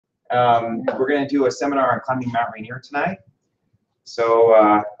We're going to do a seminar on climbing Mount Rainier tonight. So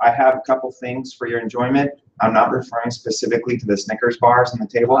I have a couple things for your enjoyment. I'm not referring specifically to the Snickers bars on the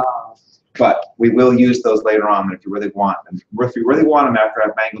table, but we will use those later on if you really want them. If you really want them after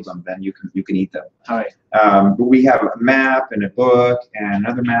I've mangled them, then you can eat them. All right. But we have a map and a book and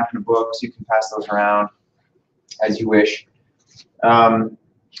another map and a book, so you can pass those around as you wish.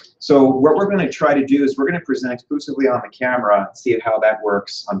 So what we're going to try to do is we're going to present exclusively on the camera, see how that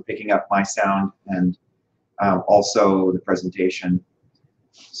works on picking up my sound and also the presentation.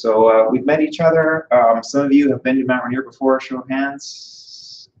 So we've met each other. Some of you have been to Mount Rainier before. Show of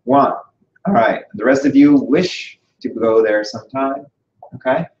hands. One. All right. The rest of you wish to go there sometime.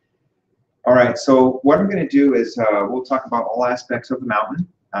 Okay. All right. So what I'm going to do is we'll talk about all aspects of the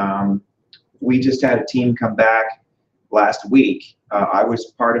mountain. We just had a team come back last week. I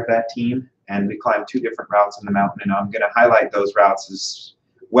was part of that team, and we climbed 2 different routes in the mountain, and I'm going to highlight those routes as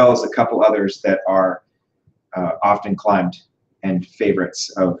well as a couple others that are often climbed and favorites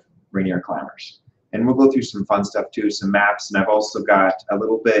of Rainier climbers. And we'll go through some fun stuff too, some maps, and I've also got a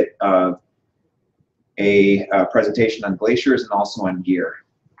little bit of a presentation on glaciers and also on gear.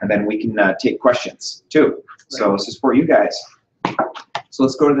 And then we can take questions too. So this is for you guys. So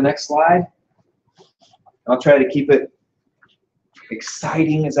let's go to the next slide. I'll try to keep it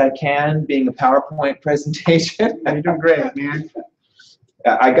exciting as I can, being a PowerPoint presentation. You're doing great, man.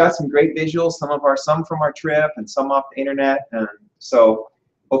 I got some great visuals, some from our trip and some off the internet, and so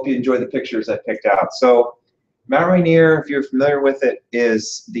hope you enjoy the pictures I picked out. So Mount Rainier, if you're familiar with it,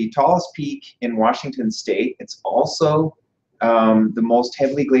 is the tallest peak in Washington State. It's also the most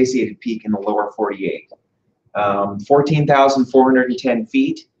heavily glaciated peak in the lower 48. 14,410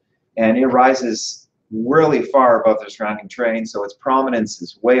 feet, and it rises really far above the surrounding terrain, so its prominence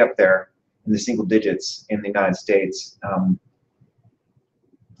is way up there in the single digits in the United States.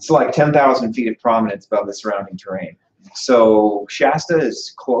 It's like 10,000 feet of prominence above the surrounding terrain. So Shasta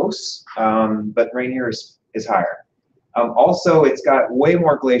is close, but Rainier is higher. Also, it's got way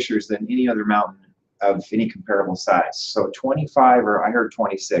more glaciers than any other mountain of any comparable size. So 25, or I heard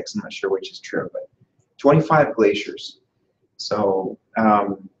 26, I'm not sure which is true, but 25 glaciers. So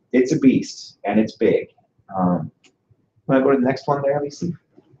it's a beast, and it's big. Want to go to the next one there, Lisa?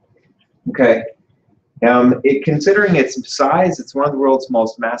 Okay. Considering its size, it's one of the world's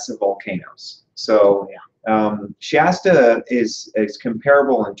most massive volcanoes. So Shasta is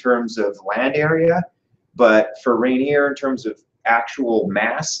comparable in terms of land area, but for Rainier, in terms of actual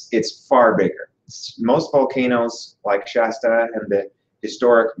mass, it's far bigger. Most volcanoes, like Shasta and the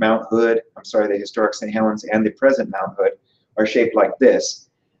historic Mount Hood, the historic St. Helens and the present Mount Hood, are shaped like this.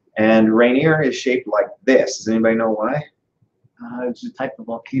 And Rainier is shaped like this. Does anybody know why? It's the type of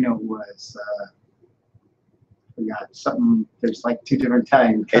volcano was. We got something. There's like 2 different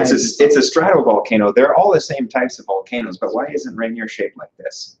kinds. It's a stratovolcano. They're all the same types of volcanoes, but why isn't Rainier shaped like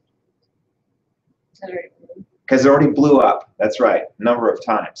this? Because it already blew up. That's right, a number of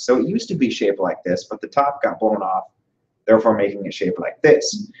times. So it used to be shaped like this, but the top got blown off, therefore making it shaped like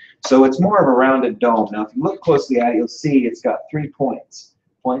this. So it's more of a rounded dome. Now, if you look closely at it, you'll see it's got 3 points: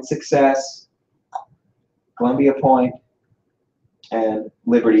 Point Success, Columbia Point, and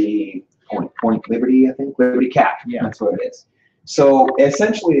Liberty Point. Point Liberty, I think. Liberty Cap. Yeah, that's what it is. So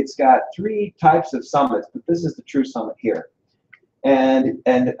essentially, it's got 3 types of summits, but this is the true summit here. And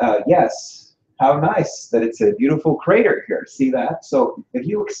yes, how nice that it's a beautiful crater here. See that? So if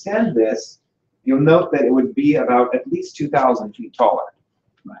you extend this, you'll note that it would be about at least 2,000 feet taller.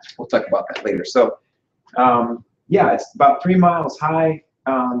 We'll talk about that later. So yeah, it's about 3 miles high,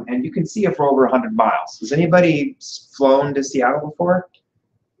 and you can see it for over 100 miles. Has anybody flown to Seattle before?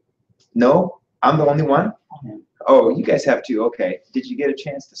 No? I'm the only one? Oh, you guys have too. Okay. Did you get a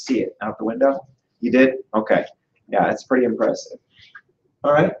chance to see it out the window? You did? Okay. Yeah, it's pretty impressive.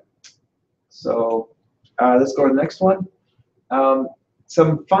 All right. So let's go to the next one.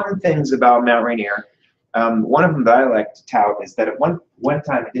 Some fun things about Mount Rainier. One of them that I like to tout is that at one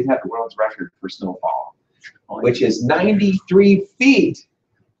time it did have the world's record for snowfall, which is 93 feet.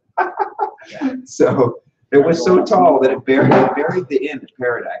 So it was so tall that it buried the inn at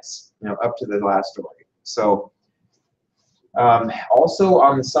Paradise, up to the last story. So also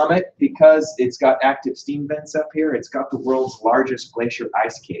on the summit, because it's got active steam vents up here, it's got the world's largest glacier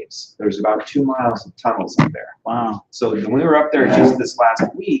ice caves. There's about 2 miles of tunnels up there. Wow. So when we were up there just this last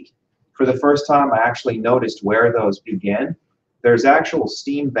week, for the first time I actually noticed where those begin. There's actual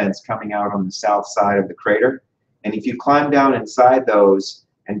steam vents coming out on the south side of the crater. And if you climb down inside those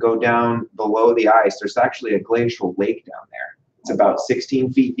and go down below the ice, there's actually a glacial lake down there. It's about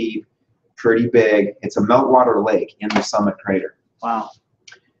 16 feet deep, pretty big. It's a meltwater lake in the summit crater. Wow.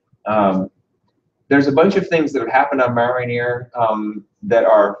 There's a bunch of things that have happened on Mount Rainier that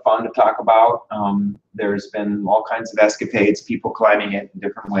are fun to talk about. There's been all kinds of escapades, people climbing it in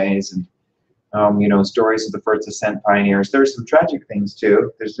different ways, and you know, stories of the first ascent pioneers. There's some tragic things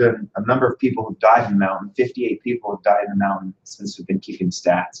too. There's been a number of people who've died in the mountain. 58 people have died in the mountain since we've been keeping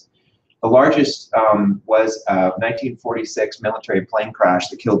stats. The largest was a 1946 military plane crash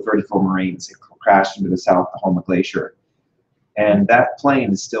that killed 34 Marines. It crashed into the South Tahoma Glacier. And that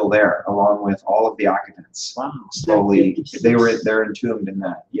plane is still there, along with all of the occupants. Wow. Slowly, they're entombed in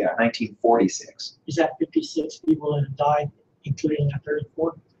that. Yeah, 1946. Is that 56 people that have died, including that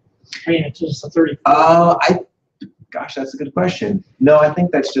 34? I mean, it's just a 34. Gosh, that's a good question. No, I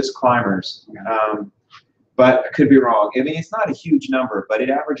think that's just climbers. But I could be wrong. I mean, it's not a huge number, but it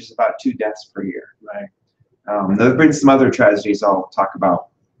averages about 2 deaths per year. Right. There have been some other tragedies I'll talk about,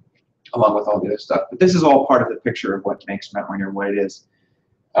 along with all the other stuff. But this is all part of the picture of what makes Mount Rainier what it is.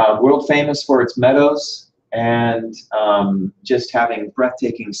 World famous for its meadows and just having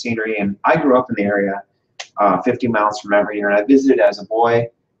breathtaking scenery. And I grew up in the area, 50 miles from Mount Rainier, and I visited as a boy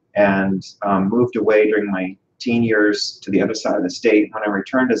and moved away during my teen years to the other side of the state. When I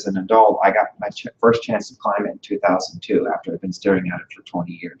returned as an adult, I got my first chance to climb it in 2002 after I've been staring at it for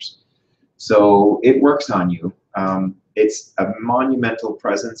 20 years. So it works on you. It's a monumental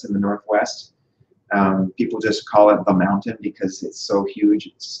presence in the Northwest. People just call it the mountain because it's so huge,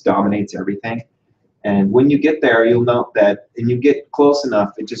 it just dominates everything. And when you get there, you'll note that, and you get close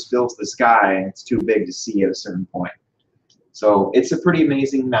enough, it just fills the sky, and it's too big to see at a certain point. So it's a pretty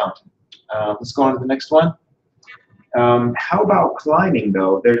amazing mountain. Let's go on to the next one. How about climbing,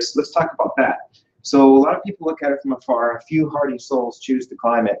 though? Let's talk about that. So a lot of people look at it from afar. A few hardy souls choose to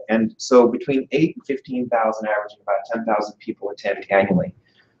climb it, and so between 8,000 and 15,000, averaging about 10,000 people attend annually.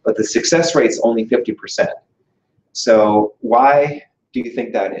 But the success rate's only 50%. So why do you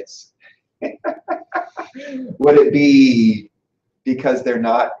think that is? Would it be because they're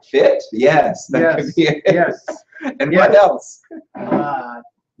not fit? Yes, that could be it. Yes. And what else?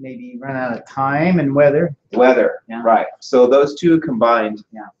 Maybe run out of time and weather. Weather, Yeah. right. So those two combined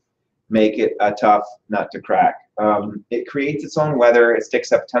Yeah. make it a tough nut to crack. It creates its own weather. It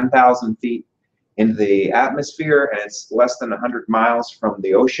sticks up 10,000 feet into the atmosphere, and it's less than 100 miles from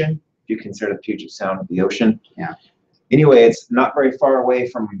the ocean, if you consider the Puget Sound of the ocean. Yeah. Anyway, it's not very far away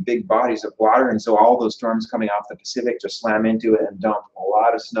from big bodies of water, and so all those storms coming off the Pacific just slam into it and dump a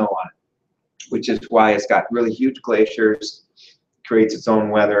lot of snow on it, which is why it's got really huge glaciers, creates its own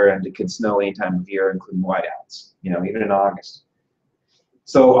weather, and it can snow any time of year, including whiteouts, you know, even in August.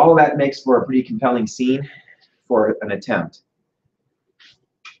 So all of that makes for a pretty compelling scene for an attempt.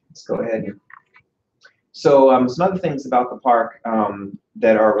 Let's go ahead. So some other things about the park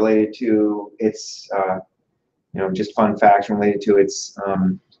that are related to its, you know, just fun facts related to its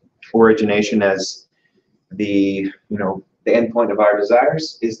origination as the, you know, the endpoint of our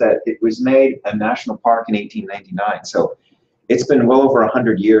desires is that it was made a national park in 1899. So it's been well over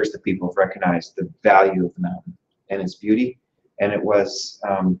 100 years that people have recognized the value of the mountain and its beauty. And it was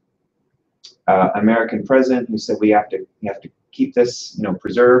American president who said we have to keep this, you know,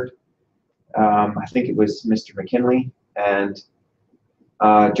 preserved. I think it was Mr. McKinley, and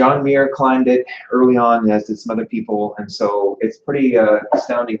John Muir climbed it early on, as did some other people, and so it's pretty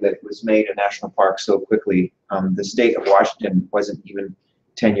astounding that it was made a national park so quickly. The state of Washington wasn't even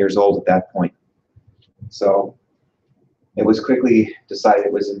 10 years old at that point, so it was quickly decided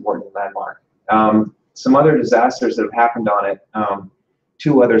it was an important landmark. Some other disasters that have happened on it,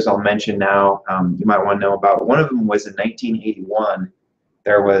 2 others I'll mention now, you might want to know about. One of them was in 1981.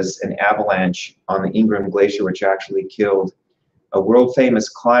 There was an avalanche on the Ingraham Glacier, which actually killed a world-famous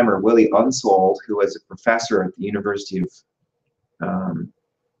climber, Willie Unsold, who was a professor at the University of,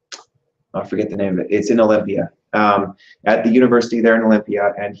 I forget the name of it. It's in Olympia, at the university there in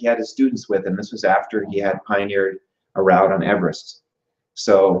Olympia, and he had his students with him. This was after he had pioneered a route on Everest.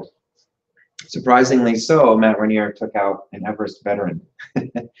 So, surprisingly so, Mount Rainier took out an Everest veteran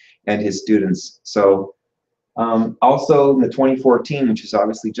and his students. So, also in the 2014, which is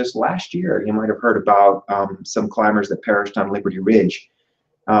obviously just last year, you might have heard about some climbers that perished on Liberty Ridge.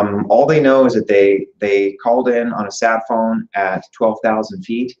 All they know is that they called in on a sat phone at 12,000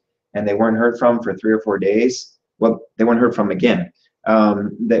 feet, and they weren't heard from for 3 or 4 days. Well, they weren't heard from again.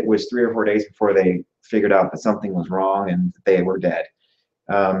 That was 3 or 4 days before they figured out that something was wrong and they were dead.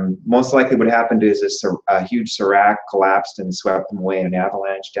 Most likely what happened is a huge serac collapsed and swept them away in an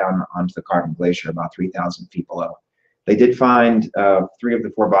avalanche down onto the Carbon Glacier about 3,000 feet below. They did find 3 of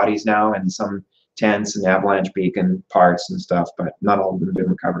the 4 bodies now, and some tents and avalanche beacon parts and stuff, but not all of them have been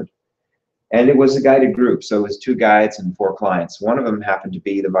recovered. And it was a guided group, so it was 2 guides and 4 clients. One of them happened to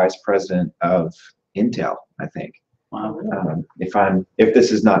be the vice president of Intel, I think. Wow. If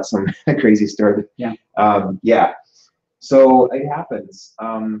this is not some crazy story. Yeah. Yeah. So it happens.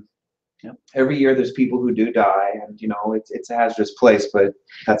 Yep. Every year there's people who do die, and you know it's a hazardous place, but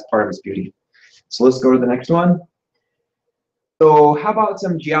that's part of its beauty. So let's go to the next one. So how about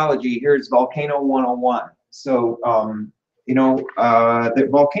some geology? Here's Volcano 101. So you know, the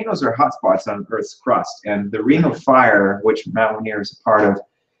volcanoes are hotspots on Earth's crust, and the ring of fire, which Mount Rainier is a part of,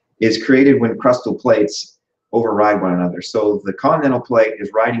 is created when crustal plates override one another. So the continental plate is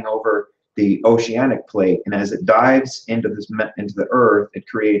riding over the oceanic plate, and as it dives into the Earth, it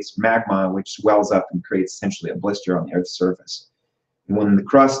creates magma, which swells up and creates essentially a blister on the Earth's surface. And when the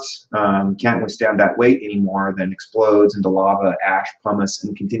crust can't withstand that weight anymore, then explodes into lava, ash, pumice,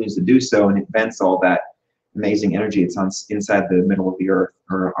 and continues to do so, and it vents all that amazing energy. It's inside the middle of the Earth,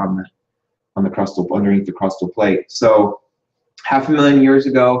 or on the crustal, underneath the crustal plate. So 500,000 years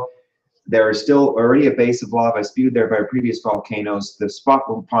ago, there is still already a base of lava spewed there by previous volcanoes. The spot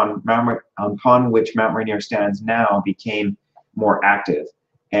upon which Mount Rainier stands now became more active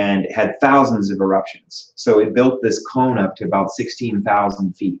and had thousands of eruptions. So it built this cone up to about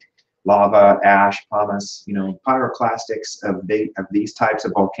 16,000 feet. Lava, ash, pumice, you know, pyroclastics of these types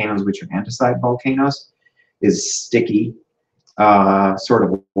of volcanoes, which are andesite volcanoes, is sticky sort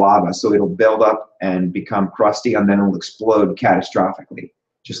of lava. So it'll build up and become crusty, and then it'll explode catastrophically,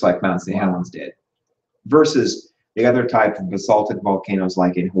 just like Mount St. Helens did. Versus the other type of basaltic volcanoes,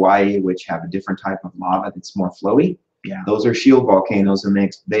 like in Hawaii, which have a different type of lava that's more flowy. Yeah. Those are shield volcanoes, and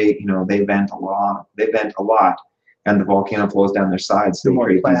they vent a lot. They vent a lot, and the volcano flows down their sides. So they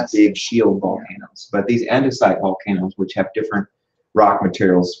create these big shield volcanoes. But these andesite volcanoes, which have different rock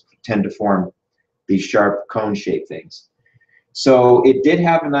materials, tend to form these sharp cone-shaped things. So it did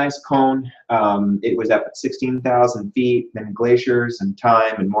have a nice cone. It was up at 16,000 feet. Then glaciers and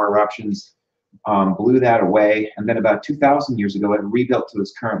time and more eruptions blew that away. And then about 2,000 years ago, it rebuilt to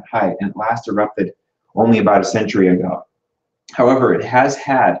its current height, and it last erupted only about a century ago. However, it has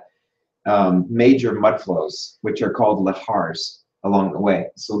had major mud flows, which are called lahars, along the way.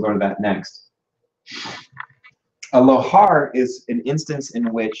 So we'll go to that next. A lahar is an instance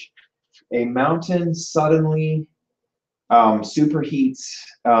in which a mountain suddenly superheats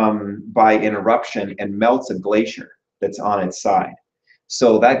by an eruption and melts a glacier that's on its side.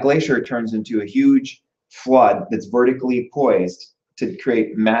 So that glacier turns into a huge flood that's vertically poised to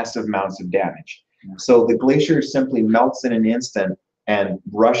create massive amounts of damage. So the glacier simply melts in an instant and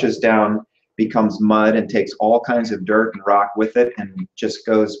rushes down, becomes mud, and takes all kinds of dirt and rock with it, and just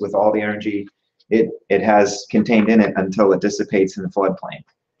goes with all the energy it has contained in it until it dissipates in the floodplain.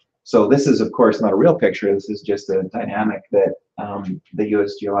 So this is, of course, not a real picture. This is just a dynamic that the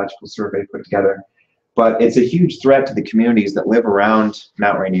U.S. Geological Survey put together. But it's a huge threat to the communities that live around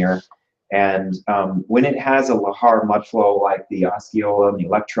Mount Rainier. And when it has a lahar mudflow like the Osceola and the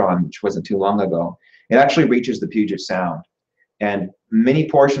Electron, which wasn't too long ago, it actually reaches the Puget Sound. And many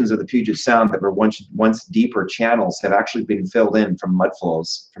portions of the Puget Sound that were once deeper channels have actually been filled in from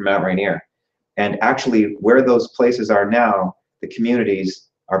mudflows from Mount Rainier. And actually, where those places are now, the communities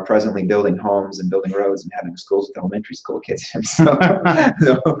are presently building homes and building roads and having schools with elementary school kids.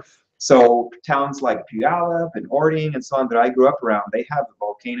 So towns like Puyallup and Ording and so on that I grew up around, they have a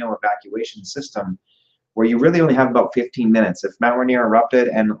volcano evacuation system where you really only have about 15 minutes. If Mount Rainier erupted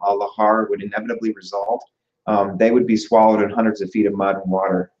and a lahar would inevitably result, they would be swallowed in hundreds of feet of mud and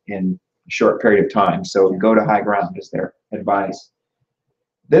water in a short period of time. So go to high ground is their advice.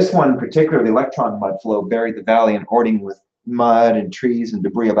 This one, particularly the Electron mud flow, buried the valley in Ording with mud and trees and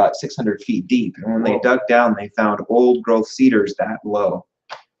debris about 600 feet deep. And when they dug down, they found old growth cedars that low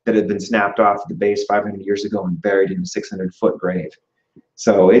that had been snapped off at the base 500 years ago and buried in a 600-foot grave.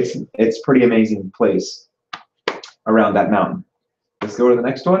 So it's a pretty amazing place around that mountain. Let's go to the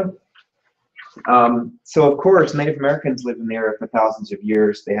next one. So of course, Native Americans lived in the area for thousands of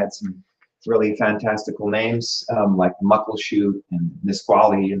years. They had some really fantastical names like Muckleshoot and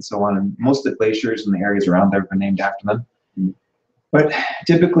Nisqually and so on. And most of the glaciers in the areas around there were named after them. But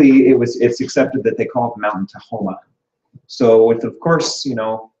typically, it's accepted that they call the mountain Tahoma. So with, of course, you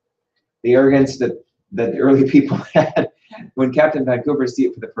know, the arrogance that the early people had, when Captain Vancouver see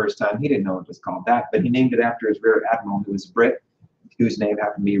it for the first time, he didn't know it was called that, but he named it after his rear admiral, who was a Brit, whose name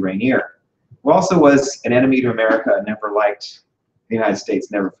happened to be Rainier, who also was an enemy to America and never liked the United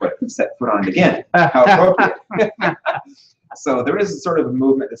States, never set foot on it again. How appropriate. So there is sort of a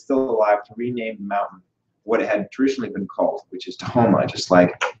movement that's still alive to rename the mountain what it had traditionally been called, which is Tahoma, just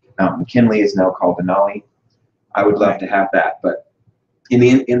like Mount McKinley is now called Denali. I would love to have that, but In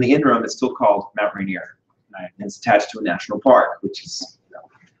the interim, it's still called Mount Rainier, right? And it's attached to a national park, which is,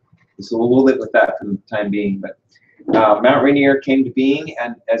 so we'll live with that for the time being. But Mount Rainier came to being,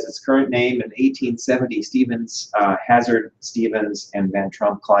 and as its current name, in 1870, Hazard, Stevens, and Van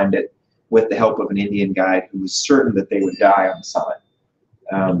Trump climbed it with the help of an Indian guide who was certain that they would die on the summit.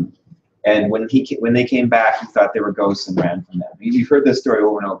 And when they came back, he thought they were ghosts and ran from them. You've heard this story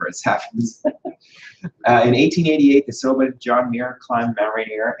over and over. It's happened. In 1888, the celebrated John Muir climbed Mount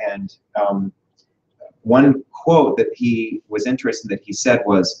Rainier, and one quote that he was interested in that he said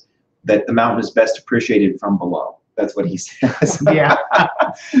was that the mountain is best appreciated from below. That's what he says. Yeah.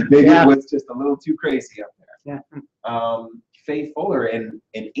 Maybe it was just a little too crazy up there. Yeah. Faye Fuller in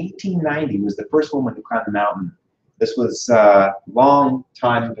 1890 was the first woman to climb the mountain. This was a long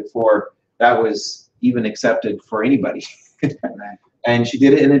time before that was even accepted for anybody. And she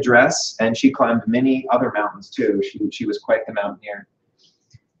did it in a dress, and she climbed many other mountains too. She was quite the mountaineer.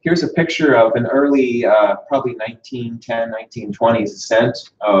 Here's a picture of an early, probably 1910, 1920s ascent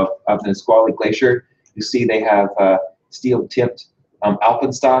of the Nisqually Glacier. You see they have steel-tipped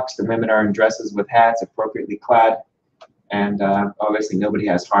alpenstocks. The women are in dresses with hats, appropriately clad. And obviously nobody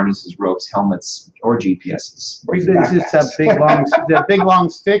has harnesses, ropes, helmets, or GPSs. Or even They just have big long, the big long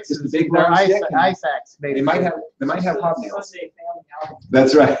sticks. Just a and big they're long stick, ice axe. They might have hobnails. Sunday family album.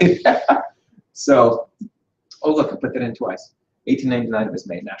 That's right. So, oh look, I put that in twice. 1899 it was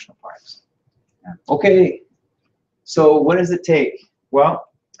made national parks. Okay, so what does it take?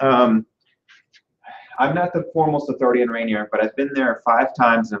 Well, I'm not the foremost authority in Rainier, but I've been there 5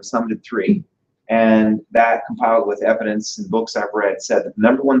 times and I've summited 3. And that, compiled with evidence and books I've read, said that the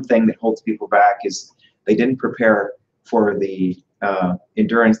number one thing that holds people back is they didn't prepare for the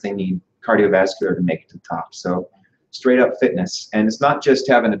endurance they need cardiovascular to make it to the top. So straight up fitness. And it's not just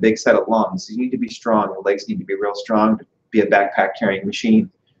having a big set of lungs. You need to be strong. Your legs need to be real strong to be a backpack carrying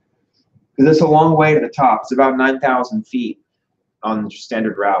machine. Because it's a long way to the top. It's about 9,000 feet on the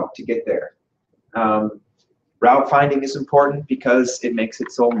standard route to get there. Route finding is important because it makes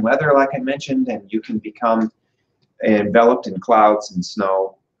its own weather, like I mentioned, and you can become enveloped in clouds and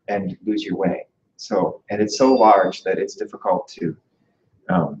snow and lose your way. So, and it's so large that it's difficult to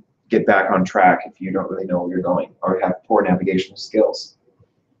get back on track if you don't really know where you're going or have poor navigational skills.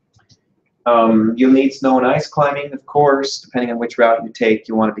 You'll need snow and ice climbing, of course. Depending on which route you take,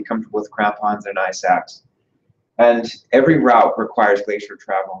 you want to be comfortable with crampons and ice axe. And every route requires glacier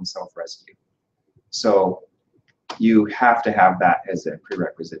travel and self-rescue. So you have to have that as a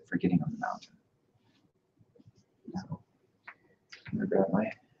prerequisite for getting on the mountain. So, I'm gonna grab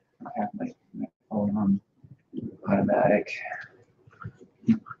I have my phone on automatic.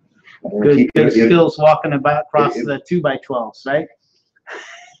 Good skills walking about across the 2x12s, right?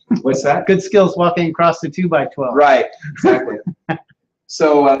 What's that? Good skills walking across the 2x12. Right, exactly.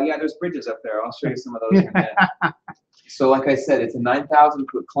 So yeah, there's bridges up there. I'll show you some of those in a minute. So like I said, it's a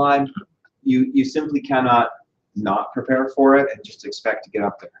 9,000-foot climb. You simply cannot not prepare for it and just expect to get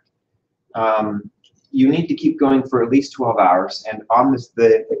up there. You need to keep going for at least 12 hours. And on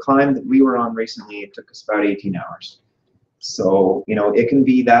the climb that we were on recently, it took us about 18 hours. So, you know, it can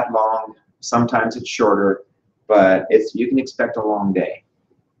be that long. Sometimes it's shorter, but you can expect a long day.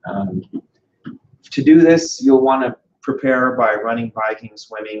 To do this, you'll want to prepare by running, biking,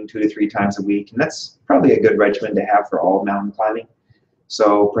 swimming 2 to 3 times a week. And that's probably a good regimen to have for all mountain climbing.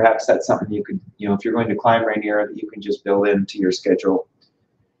 So perhaps that's something you could, you know, if you're going to climb Rainier, that you can just build into your schedule.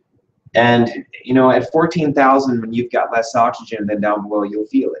 And, you know, at 14,000, when you've got less oxygen than down below, you'll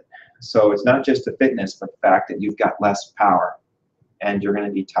feel it. So it's not just the fitness, but the fact that you've got less power and you're going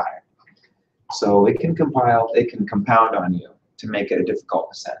to be tired. So it can compound on you to make it a difficult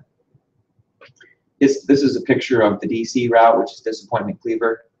ascent. This is a picture of the DC route, which is Disappointment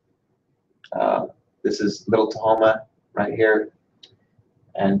Cleaver. This is Little Tahoma right here.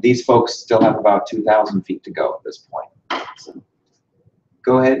 And these folks still have about 2,000 feet to go at this point. So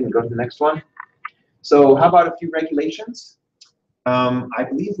go ahead and go to the next one. So how about a few regulations? I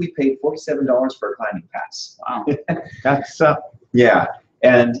believe we paid $47 for a climbing pass. Wow. That's yeah,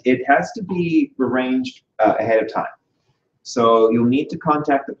 and it has to be arranged ahead of time. So you'll need to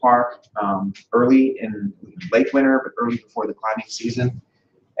contact the park early in late winter, but early before the climbing season,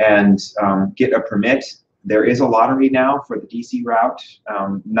 and get a permit. There is a lottery now for the DC route.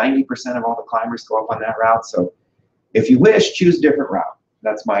 90% of all the climbers go up on that route. So if you wish, choose a different route.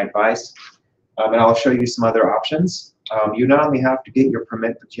 That's my advice. And I'll show you some other options. You not only have to get your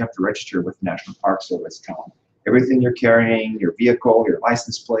permit, but you have to register with the National Park Service. Tell them everything you're carrying, your vehicle, your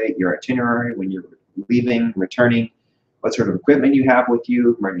license plate, your itinerary, when you're leaving, returning, what sort of equipment you have with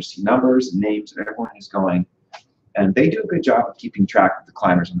you, emergency numbers, and names of everyone who's going. And they do a good job of keeping track of the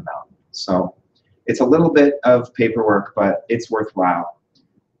climbers on the mountain. So it's a little bit of paperwork, but it's worthwhile.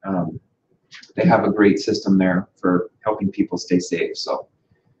 They have a great system there for helping people stay safe. So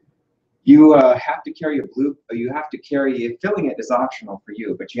you have to carry a blue. You have to carry. Filling it is optional for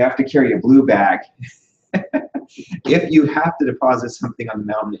you, but you have to carry a blue bag. If you have to deposit something on the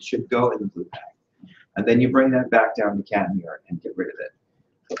mountain, it should go in the blue bag, and then you bring that back down to Camp Muir and get rid of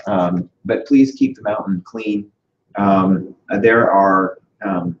it. But please keep the mountain clean. There are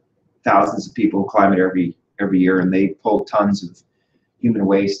thousands of people climb it every year, and they pull tons of human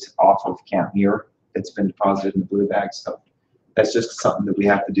waste off of Camp Muir that's been deposited in the blue bag. So that's just something that we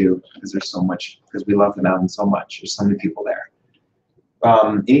have to do because there's so much, because we love the mountain so much. There's so many people there.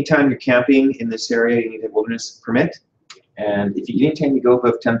 Anytime you're camping in this area, you need a wilderness permit. And anytime you go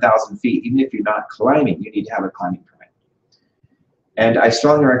above 10,000 feet, even if you're not climbing, you need to have a climbing permit. And I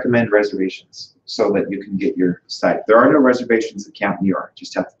strongly recommend reservations so that you can get your site. There are no reservations at Camp Muir.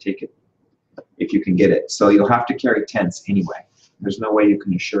 Just have to take it if you can get it. So you'll have to carry tents anyway. There's no way you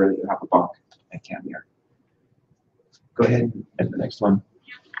can assure that you have a bunk at Camp Muir. Go ahead and the next one.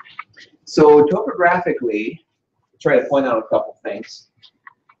 So topographically, try to point out a couple things.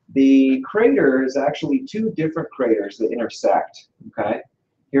 The crater is actually two different craters that intersect. Okay,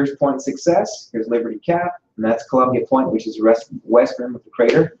 here's Point Success, here's Liberty Cap, and that's Columbia Point, which is the west rim of the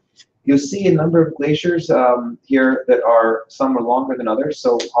crater. You'll see a number of glaciers here that are, some are longer than others,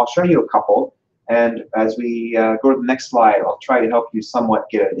 so I'll show you a couple. And as we go to the next slide, I'll try to help you somewhat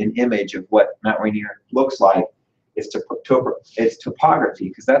get an image of what Mount Rainier looks like. It's topography,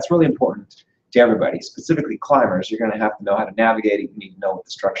 because that's really important to everybody, specifically climbers. You're going to have to know how to navigate it. You need to know what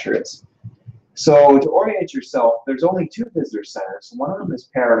the structure is. So to orient yourself, there's only two visitor centers. One of them is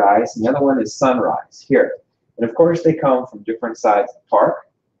Paradise, and the other one is Sunrise here. And of course, they come from different sides of the park.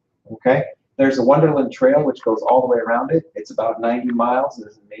 Okay. There's a Wonderland Trail, which goes all the way around it. It's about 90 miles.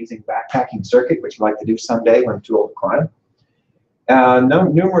 It's an amazing backpacking circuit, which I'd like to do someday when I'm too old to climb.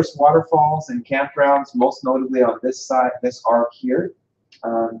 Numerous waterfalls and campgrounds, most notably on this side, this arc here.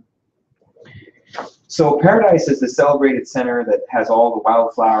 So Paradise is the celebrated center that has all the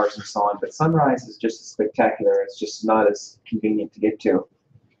wildflowers and so on, but Sunrise is just as spectacular. It's just not as convenient to get to.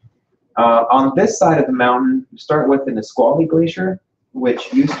 On this side of the mountain, you start with the Nisqually Glacier,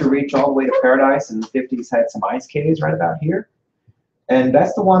 which used to reach all the way to Paradise, and in the 50s had some ice caves right about here. And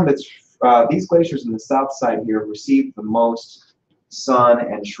that's the one that's, these glaciers on the south side here received the most sun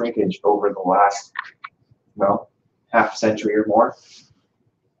and shrinkage over the last, well, half century or more.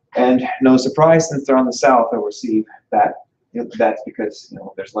 And no surprise, since they're on the south, they'll receive that. That's because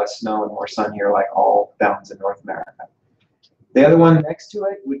there's less snow and more sun here, like all mountains in North America. The other one next to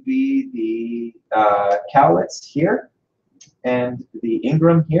it would be the Cowlitz here and the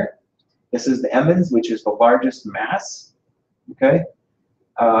Ingram here. This is the Emmons, which is the largest mass, okay,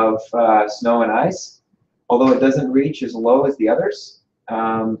 of snow and ice, although it doesn't reach as low as the others.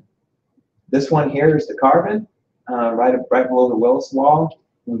 This one here is the Carvin, right below the Willis Wall.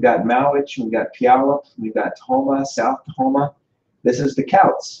 We've got Mowich, we've got Puyallup, we've got Tahoma, South Tahoma. This is the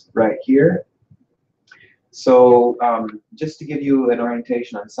Couts right here. So just to give you an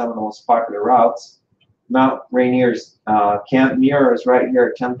orientation on some of the most popular routes, Mount Rainier's Camp Muir is right here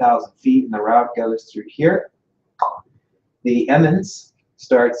at 10,000 feet, and the route goes through here. The Emmons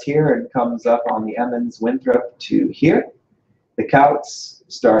starts here and comes up on the Emmons Winthrop to here. The Couts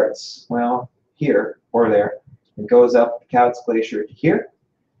starts, well, here or there, and goes up the Couts Glacier to here.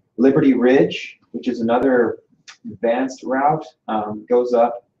 Liberty Ridge, which is another advanced route, goes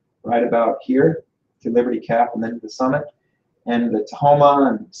up right about here to Liberty Cap and then to the summit. And the Tahoma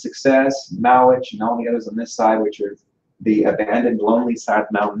and Success, Mowich, and all the others on this side, which are the abandoned, lonely side of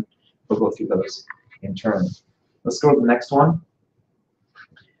the mountain, we'll go through those in turn. Let's go to the next one.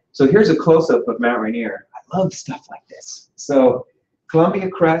 So here's a close-up of Mount Rainier. I love stuff like this. So Columbia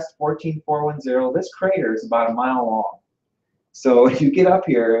Crest, 14410. This crater is about a mile long. So if you get up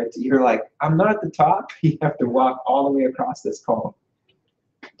here, you're like, I'm not at the top. You have to walk all the way across this cone.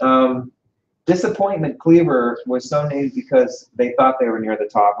 Disappointment Cleaver was so named because they thought they were near the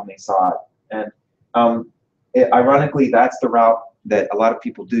top when they saw it. And ironically, that's the route that a lot of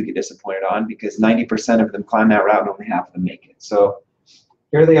people do get disappointed on, because 90% of them climb that route and only half of them make it. So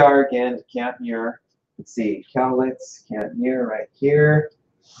here they are again at Camp Muir. Let's see, Cowlitz, Camp Muir right here.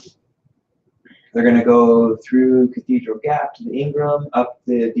 They're going to go through Cathedral Gap to the Ingram, up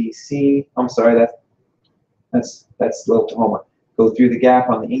the DC. I'm sorry, that's Little Tahoma. Go through the gap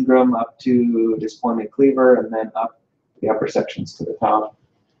on the Ingram up to Disappointment Cleaver, and then up the upper sections to the top.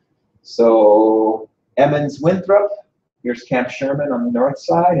 So Emmons Winthrop, here's Camp Sherman on the north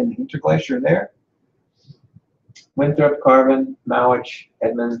side and the Interglacier there. Winthrop, Carvin, Mowich,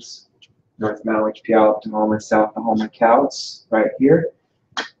 Edmonds, North Mowich, Puyallup, Tahoma, South Tahoma, Couts, right here.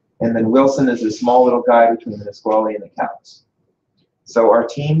 And then Wilson is a small little guy between the Nisqually and the Couts. So our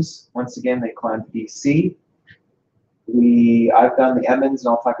teams, once again, they climb DC. I've done the Emmons,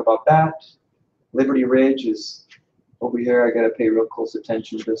 and I'll talk about that. Liberty Ridge is over here. I got to pay real close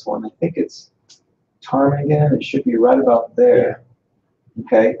attention to this one. I think it's Ptarmigan. It should be right about there.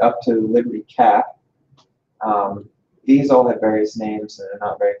 Okay, up to Liberty Cap. These all have various names and are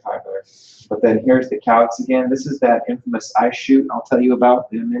not very popular. But then here's the Couts again. This is that infamous ice chute I'll tell you about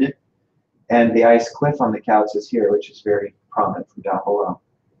in a minute. And the ice cliff on the Couts is here, which is very prominent from down below.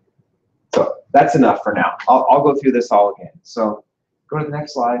 So that's enough for now. I'll go through this all again. So go to the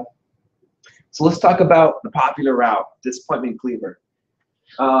next slide. So let's talk about the popular route, Disappointment Cleaver.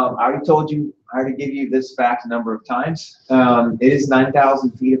 I already told you, I already gave you this fact a number of times. It is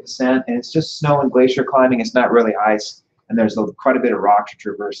 9,000 feet of ascent, and it's just snow and glacier climbing. It's not really ice, and there's quite a bit of rock to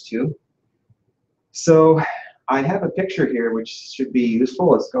traverse too. So I have a picture here which should be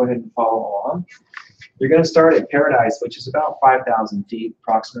useful. Let's go ahead and follow along. You're going to start at Paradise, which is about 5,000 feet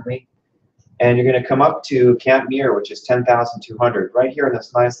approximately, and you're going to come up to Camp Muir, which is 10,200, right here in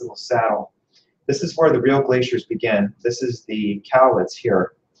this nice little saddle. This is where the real glaciers begin. This is the Cowlitz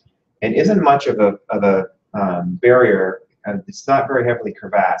here, and isn't much of a barrier. It's not very heavily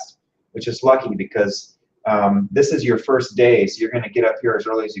crevassed, which is lucky because this is your first day, so you're going to get up here as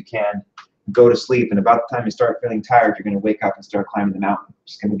early as you can, go to sleep, and about the time you start feeling tired, you're going to wake up and start climbing the mountain.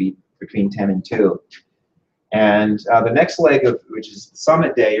 It's going to be between 10 and 2. And the next leg, which is the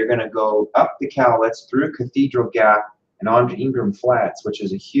summit day, you're going to go up the Cowlitz through Cathedral Gap and onto Ingram Flats, which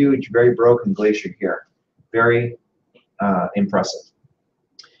is a huge, very broken glacier here. Very impressive.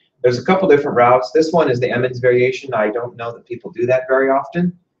 There's a couple different routes. This one is the Emmons variation. I don't know that people do that very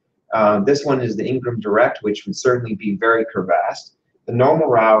often. This one is the Ingram Direct, which would certainly be very crevassed. The normal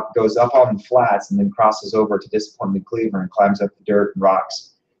route goes up on the flats and then crosses over to Disappointment Cleaver and climbs up the dirt and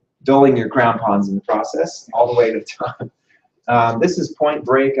rocks, dulling your crampons in the process all the way to the top. This is Point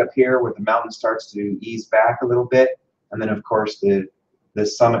Break up here where the mountain starts to ease back a little bit. And then, of course, the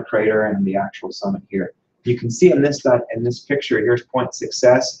summit crater and the actual summit here. You can see in this picture, here's Point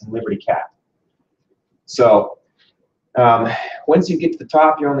Success and Liberty Cap. So once you get to the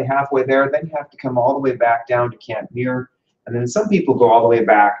top, you're only halfway there. Then you have to come all the way back down to Camp Muir. And then some people go all the way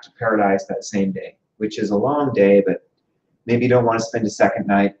back to Paradise that same day, which is a long day, but maybe you don't want to spend a second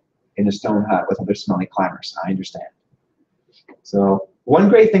night in a stone hut with other smelly climbers. I understand. So one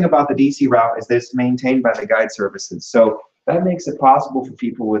great thing about the DC route is that it's maintained by the guide services. So that makes it possible for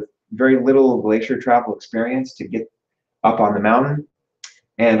people with very little glacier travel experience to get up on the mountain,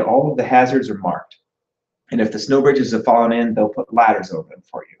 and all of the hazards are marked. And if the snow bridges have fallen in, they'll put ladders over them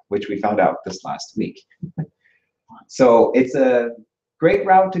for you, which we found out this last week. So it's a great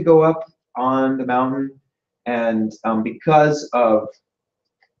route to go up on the mountain, and because of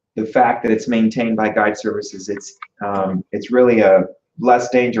the fact that it's maintained by guide services, it's really a less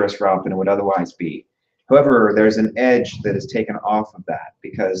dangerous route than it would otherwise be. However, there's an edge that is taken off of that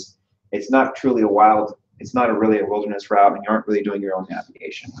because it's not truly it's not really a wilderness route, and you aren't really doing your own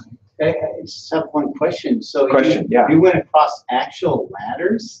navigation. I just have one question. So Yeah. you went across actual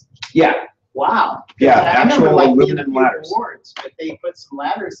ladders? Yeah. Wow. Yeah, I remember, actual like, aluminum ladders. Boards, but they put some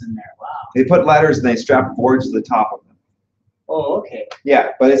ladders in there. Wow. They put ladders and they strap boards to the top of them. Oh, okay.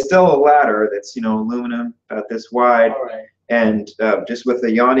 Yeah, but it's still a ladder that's, aluminum, about this wide, All right. and just with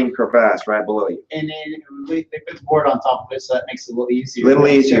a yawning crevasse right below you. And then they put the board on top of it, so that makes it a little easier. Little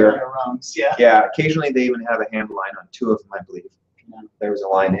easier. Yeah. Yeah, occasionally they even have a hand line on 2 of them, I believe. Yeah. There was a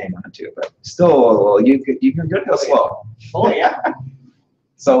line to hang on to, but still, you can go slow. Oh, yeah.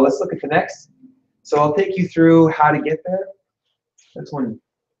 So let's look at the next. So I'll take you through how to get there. This one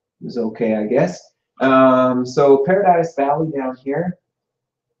is okay, I guess. So Paradise Valley down here.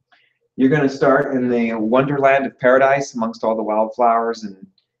 You're going to start in the wonderland of paradise amongst all the wildflowers and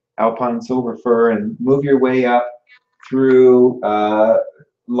alpine silver fir, and move your way up through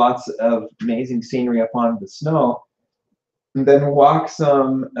lots of amazing scenery up on the snow, and then walk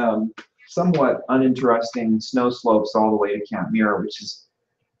some somewhat uninteresting snow slopes all the way to Camp Muir, which is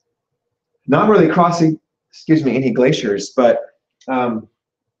not really crossing, any glaciers, but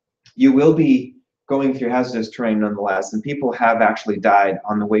you will be going through hazardous terrain nonetheless, and people have actually died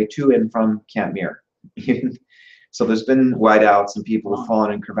on the way to and from Camp Muir. So there's been whiteouts and people have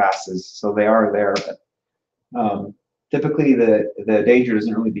fallen in crevasses, so they are there, but typically the danger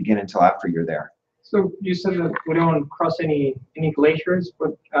doesn't really begin until after you're there. So you said that we don't cross any glaciers,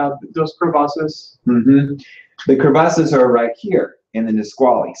 but those crevasses. Mm-hmm. The crevasses are right here. in the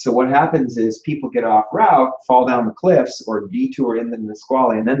Nisqually. So what happens is people get off route, fall down the cliffs, or detour in the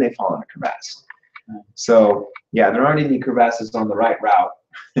Nisqually, and then they fall in a crevasse. So yeah, there aren't any crevasses on the right route,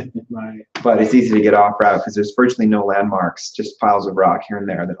 Right. but it's easy to get off route because there's virtually no landmarks, just piles of rock here and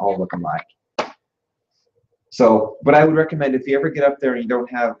there that all look alike. So, but I would recommend if you ever get up there and you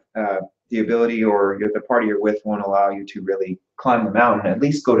don't have the ability, or the party you're with won't allow you to really climb the mountain, at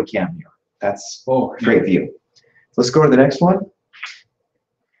least go to Camp Muir. That's a great view. Let's go to the next one.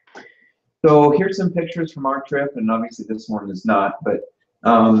 So here's some pictures from our trip, and obviously this one is not, but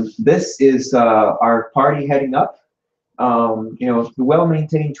this is our party heading up. You know, the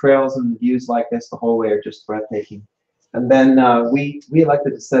well-maintained trails and views like this the whole way are just breathtaking. And then we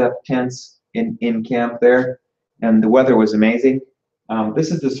elected to set up tents in camp there, and the weather was amazing.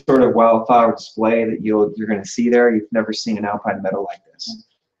 This is the sort of wildflower display that you're going to see there. You've never seen an alpine meadow like this.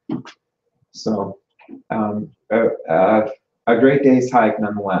 So a great day's hike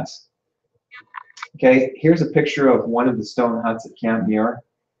nonetheless. Okay, here's a picture of one of the stone huts at Camp Muir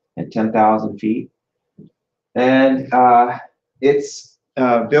at 10,000 feet. And it's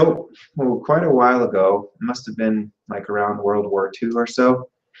built quite a while ago. It must have been like around World War II or so.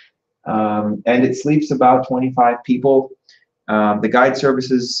 And it sleeps about 25 people. The guide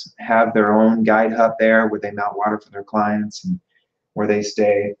services have their own guide hut there where they mount water for their clients and where they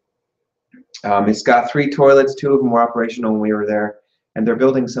stay. It's got 3 toilets. 2 of them were operational when we were there, and they're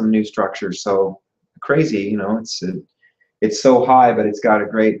building some new structures. So crazy, you know, it's so high, but it's got a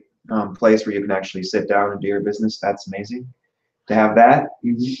great place where you can actually sit down and do your business. That's amazing to have that.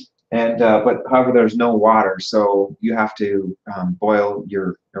 And but however, there's no water, so you have to boil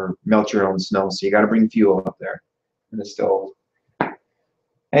or melt your own snow. So you got to bring fuel up there in the stove,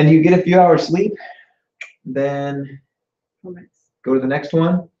 and you get a few hours sleep. Then go to the next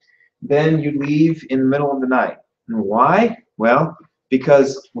one. Then you leave in the middle of the night. And why? Well,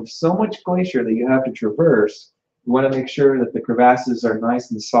 because with so much glacier that you have to traverse, you want to make sure that the crevasses are nice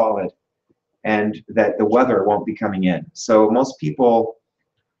and solid and that the weather won't be coming in. So most people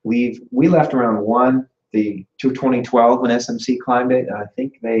leave. We left around 1, to 2012 when SMC climbed it. I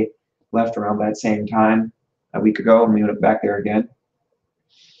think they left around that same time a week ago, and we went back there again.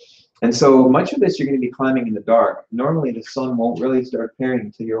 And so much of this you're going to be climbing in the dark. Normally the sun won't really start appearing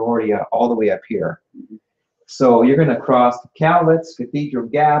until you're already all the way up here. So you're going to cross the Cowlitz, Cathedral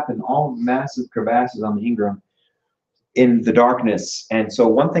Gap, and all massive crevasses on the Ingram in the darkness. And so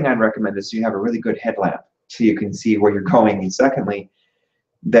one thing I'd recommend is you have a really good headlamp so you can see where you're going. And secondly,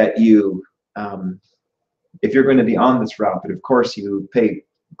 that you, if you're going to be on this route, but of course you pay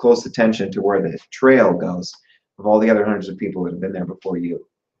close attention to where the trail goes of all the other hundreds of people that have been there before you.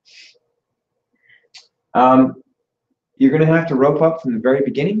 You're going to have to rope up from the very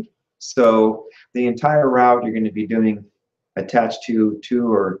beginning. So the entire route you're going to be doing attached to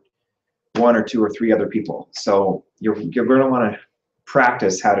 1 or 2 or 3 other people. So you're going to want to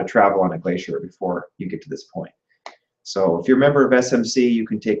practice how to travel on a glacier before you get to this point. So if you're a member of SMC, you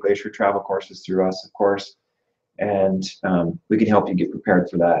can take glacier travel courses through us, of course, and we can help you get prepared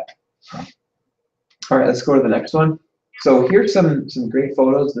for that. All right, let's go to the next one. So here's some great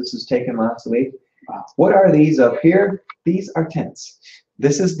photos. This was taken last week. What are these up here? These are tents.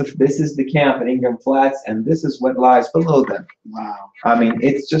 This is the camp at Ingram Flats, and this is what lies below them. Wow. I mean,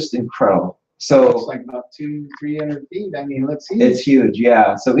 it's just incredible. So It's like about 200-300 feet. I mean, let's see. it's huge,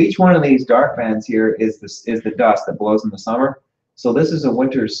 yeah. So each one of these dark bands here is the dust that blows in the summer. So this is a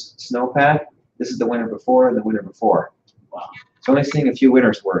winter's snowpack. This is the winter before and the winter before. Wow. It's only seeing a few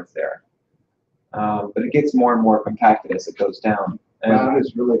winters worth there. But it gets more and more compacted as it goes down. And Wow, it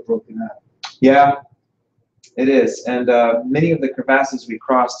is really broken up. yeah, it is. And many of the crevasses we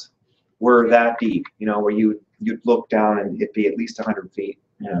crossed were that deep, you know, where you'd look down and it'd be at least 100 feet.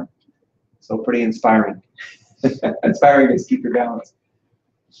 Yeah. So pretty inspiring. Inspiring is keep your balance.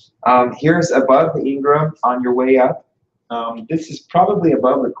 Here's above the Ingram on your way up. This is probably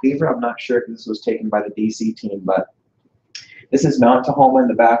above the Cleaver. I'm not sure if this was taken by the DC team, but this is Mount Tahoma in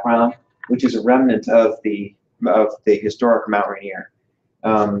the background, which is a remnant of the historic Mount Rainier.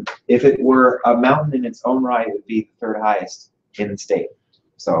 If it were a mountain in its own right, it would be the 3rd highest in the state.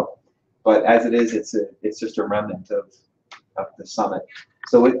 So, but as it is, it's just a remnant of the summit.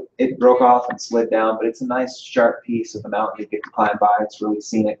 So it broke off and slid down, but it's a nice sharp piece of the mountain you get to climb by. It's really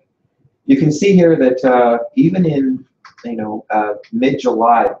scenic. You can see here that even in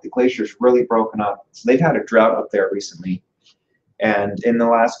mid-July, the glacier's really broken up. So they've had a drought up there recently, and in the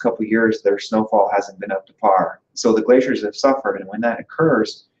last couple of years, their snowfall hasn't been up to par. So the glaciers have suffered, and when that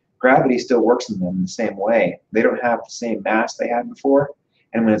occurs, gravity still works in them in the same way. They don't have the same mass they had before,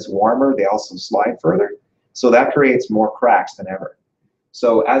 and when it's warmer, they also slide further. So that creates more cracks than ever.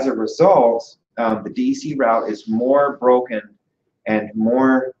 So as a result, the DC route is more broken and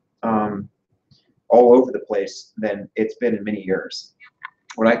more all over the place than it's been in many years.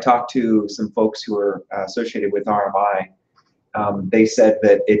 When I talked to some folks who are associated with RMI, they said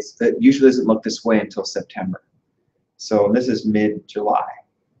that it usually doesn't look this way until September. So this is mid-July.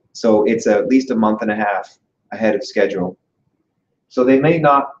 So it's at least a month and a half ahead of schedule. So they might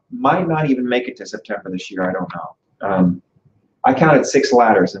not even make it to September this year. I don't know. I counted 6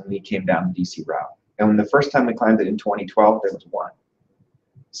 ladders and we came down the DC route. And when the first time we climbed it in 2012, there was 1.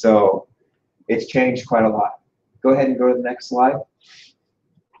 So it's changed quite a lot. Go ahead and go to the next slide.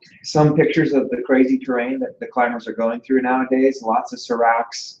 Some pictures of the crazy terrain that the climbers are going through nowadays. Lots of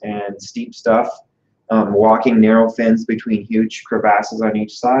seracs and steep stuff. Walking narrow fins between huge crevasses on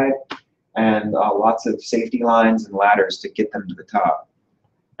each side. And lots of safety lines and ladders to get them to the top.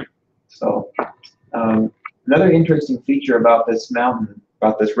 So another interesting feature about this mountain,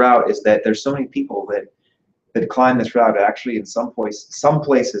 about this route, is that there's so many people that climb this route. It actually, in some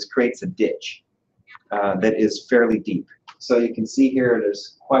places, creates a ditch that is fairly deep. So you can see here,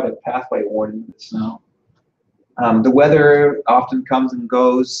 there's quite a pathway worn into the snow. The weather often comes and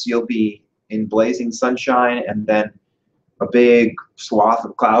goes. You'll be in blazing sunshine, and then a big swath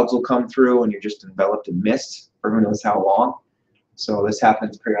of clouds will come through, and you're just enveloped in mist for who knows how long. So this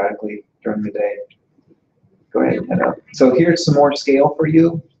happens periodically during the day. Go ahead and head up. So here's some more scale for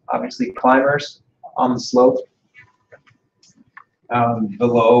you. Obviously, climbers on the slope.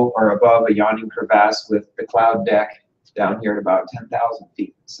 Below or above a yawning crevasse with the cloud deck down here at about 10,000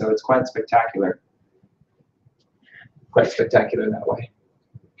 feet. So it's quite spectacular. Quite spectacular that way.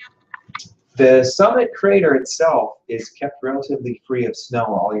 The summit crater itself is kept relatively free of snow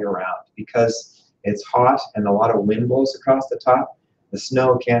all year round because it's hot and a lot of wind blows across the top. The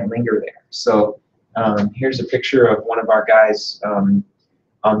snow can't linger there. So here's a picture of one of our guys on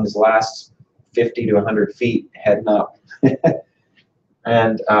his last 50 to 100 feet heading up.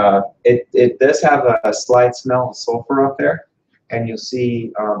 And it does have a slight smell of sulfur up there, and you'll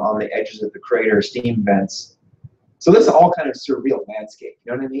see on the edges of the crater steam vents. So this is all kind of surreal landscape,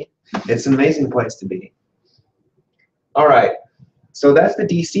 you know what I mean? It's an amazing place to be. All right, so that's the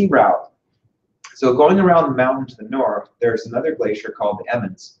DC route. So going around the mountain to the north, there's another glacier called the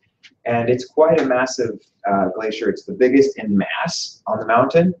Emmons, and it's quite a massive glacier. It's the biggest in mass on the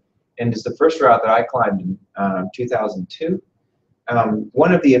mountain, and it's the first route that I climbed in 2002.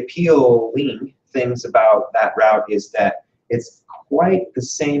 One of the appealing things about that route is that it's quite the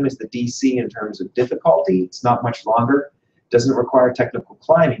same as the DC in terms of difficulty. It's not much longer, doesn't require technical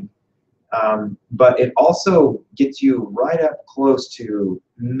climbing, but it also gets you right up close to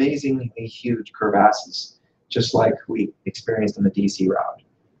amazingly huge crevasses, just like we experienced on the DC route.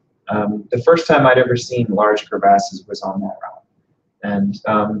 The first time I'd ever seen large crevasses was on that route. And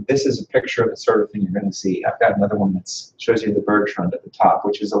this is a picture of the sort of thing you're going to see. I've got another one that shows you the bergschrund at the top,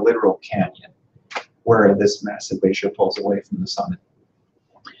 which is a literal canyon where this massive glacier pulls away from the summit.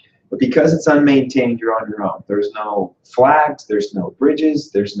 But because it's unmaintained, you're on your own. There's no flags, there's no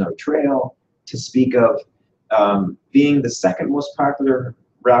bridges, there's no trail to speak of. Being the second most popular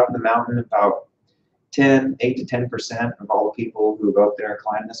route in the mountain, about 8 to 10% of all the people who go up there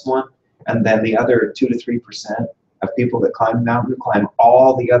climb this one. And then the other 2 to 3% of people that climb the mountain climb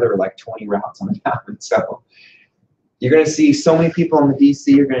all the other like 20 routes on the mountain. So you're going to see so many people on the DC.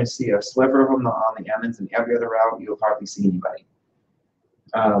 You're going to see a sliver of them on the Emmons, and every other route you'll hardly see anybody.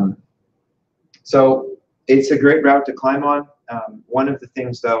 So it's a great route to climb on. One of the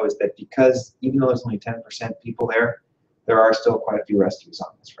things though is that because even though there's only 10% people there, there are still quite a few rescues on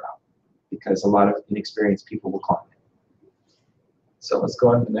this route because a lot of inexperienced people will climb it. So let's go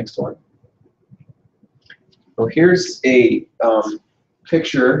on to the next one. Well, here's a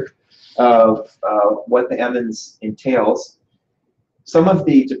picture of what the Emmons entails. Some of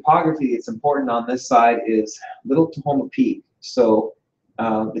the topography that's important on this side is Little Tahoma Peak. So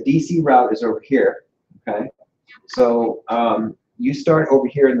the DC route is over here, okay? So you start over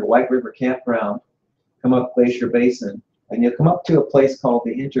here in the White River Campground, come up Glacier Basin, and you'll come up to a place called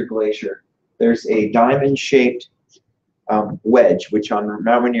the Interglacier. There's a diamond-shaped wedge, which on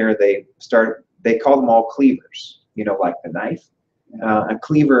Mount Rainier they call them all cleavers, you know, like the knife. A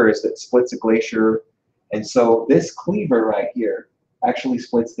cleaver is that splits a glacier. And so this cleaver right here actually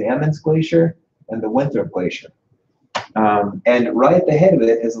splits the Emmons Glacier and the Winthrop Glacier. And right at the head of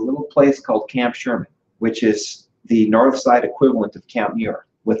it is a little place called Camp Sherman, which is the north side equivalent of Camp Muir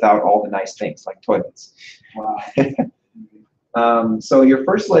without all the nice things like toilets. Wow. So your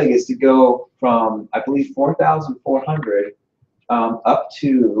first leg is to go from, I believe, 4,400 up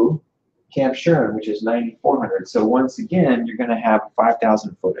to Camp Sherman, which is 9,400. So once again, you're going to have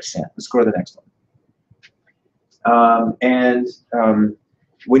 5,000 foot ascent. Let's go to the next one.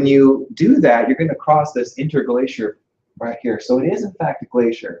 When you do that, you're going to cross this interglacier right here. So it is in fact a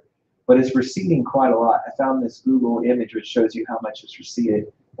glacier, but it's receding quite a lot. I found this Google image which shows you how much it's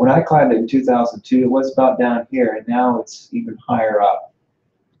receded. When I climbed it in 2002, it was about down here, and now it's even higher up.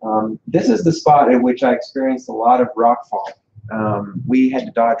 This is the spot in which I experienced a lot of rockfall. We had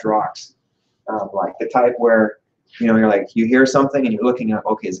to dodge rocks, like the type where, you're like, you hear something and you're looking at,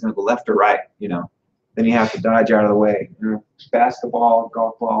 okay, it's going to go left or right, Then you have to dodge out of the way. Basketball,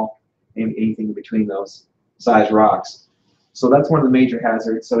 golf ball, anything in between those size rocks. So that's one of the major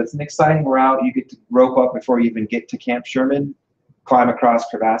hazards. So it's an exciting route. You get to rope up before you even get to Camp Sherman, climb across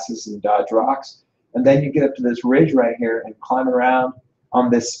crevasses and dodge rocks. And then you get up to this ridge right here and climb around on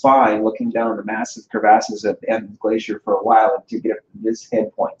this spine, looking down the massive crevasses at the end of the glacier for a while to get up to this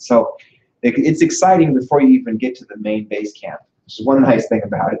head point. So it's exciting before you even get to the main base camp, which is one nice thing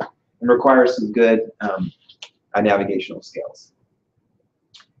about it, and requires some good navigational skills.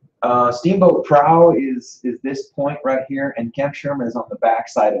 Steamboat Prow is this point right here, and Camp Sherman is on the back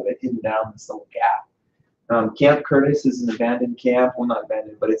side of it, hidden down this little gap. Camp Curtis is an abandoned camp. Well, not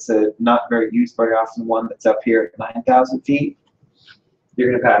abandoned, but it's a not very used very often one that's up here at 9,000 feet. You're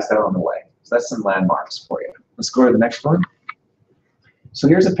going to pass that on the way. So that's some landmarks for you. Let's go to the next one. So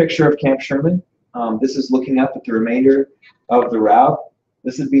here's a picture of Camp Sherman. This is looking up at the remainder of the route.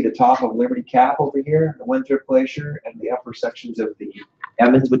 This would be the top of Liberty Cap over here, the Winthrop Glacier, and the upper sections of the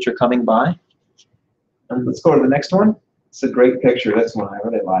Emmons, which are coming by. And let's go to the next one. It's a great picture. This one I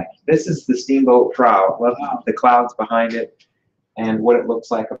really like. This is the Steamboat Prow. Love the clouds behind it and what it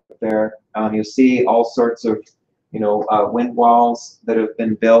looks like up there. You'll see all sorts of wind walls that have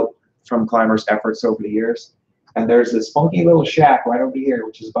been built from climbers' efforts over the years. And there's this funky little shack right over here,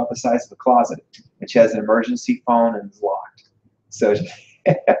 which is about the size of a closet, which has an emergency phone and is locked. So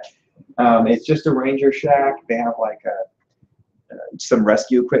it's just a ranger shack. They have like some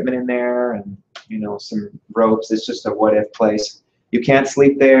rescue equipment in there and some ropes. It's just a what-if place. You can't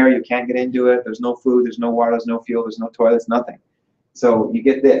sleep there. You can't get into it. There's no food. There's no water. There's no fuel. There's no toilets. Nothing. So you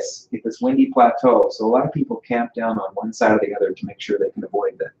get this windy plateau. So a lot of people camp down on one side or the other to make sure they can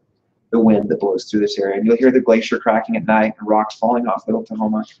avoid the wind that blows through this area. And you'll hear the glacier cracking at night and rocks falling off Little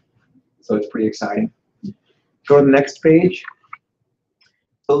Tahoma. So it's pretty exciting. Go to the next page.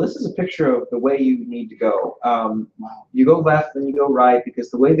 So this is a picture of the way you need to go. You go left, then you go right, because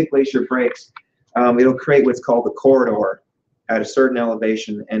the way the glacier breaks, it'll create what's called the corridor at a certain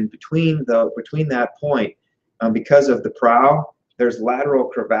elevation. And between that point, because of the prow, there's lateral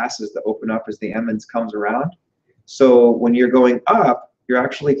crevasses that open up as the Emmons comes around. So when you're going up, you're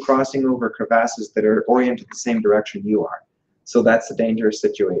actually crossing over crevasses that are oriented the same direction you are. So that's a dangerous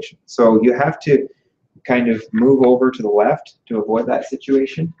situation. So you have to kind of move over to the left to avoid that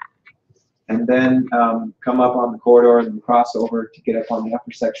situation, and then come up on the corridor and cross over to get up on the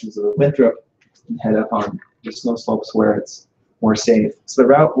upper sections of the Winthrop and head up on the snow slopes where it's more safe. So the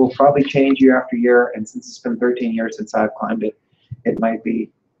route will probably change year after year, and since it's been 13 years since I've climbed it, it might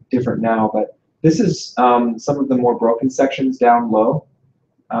be different now. But this is some of the more broken sections down low.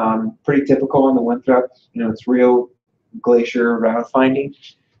 Pretty typical on the Winthrop. It's real glacier route finding,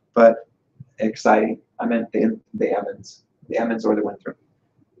 but exciting. I meant the Emmons or the Winthrop.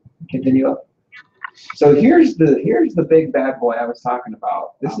 Continue up. So here's the big bad boy I was talking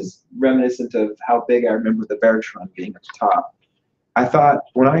about. This is reminiscent of how big I remember the Bear's Run being at the top. I thought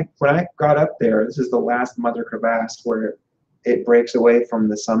when I got up there, this is the last mother crevasse where it breaks away from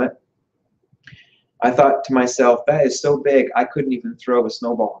the summit. I thought to myself, that is so big, I couldn't even throw a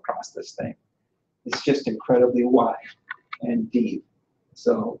snowball across this thing. It's just incredibly wide and deep.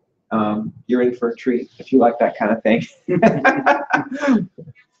 So you're in for a treat if you like that kind of thing.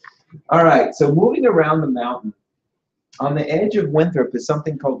 All right, so moving around the mountain, on the edge of Winthrop is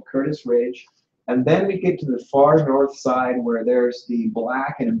something called Curtis Ridge, and then we get to the far north side where there's the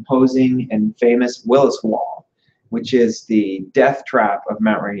black and imposing and famous Willis Wall, which is the death trap of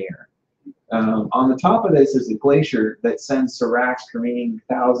Mount Rainier. On the top of this is a glacier that sends seracs careening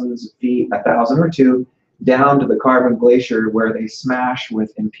thousands of feet, 1,000 or 2, down to the Carbon Glacier where they smash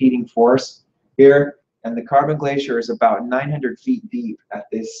with impeding force here. And the Carbon Glacier is about 900 feet deep at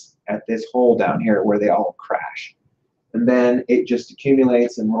this hole down here where they all crash. And then it just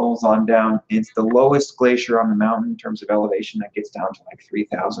accumulates and rolls on down. It's the lowest glacier on the mountain in terms of elevation. That gets down to like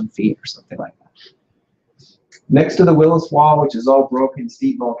 3,000 feet or something like that. Next to the Willis Wall, which is all broken,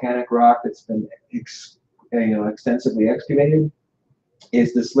 steep volcanic rock that's been extensively excavated,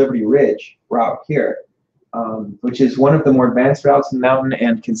 is this Liberty Ridge route here. which is one of the more advanced routes in the mountain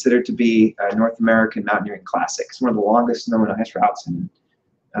and considered to be a North American mountaineering classic. It's one of the longest known ice routes in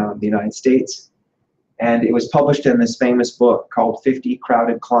the United States. And it was published in this famous book called 50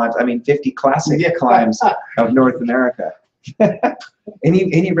 Classic Climbs of North America.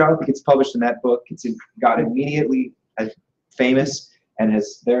 Any route that gets published in that book got immediately famous and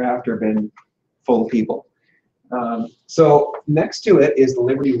has thereafter been full of people. So next to it is the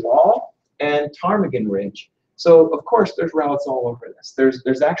Liberty Wall and Ptarmigan Ridge. So of course there's routes all over this.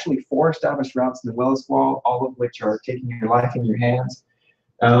 There's actually 4 established routes in the Willis Wall, all of which are taking your life in your hands.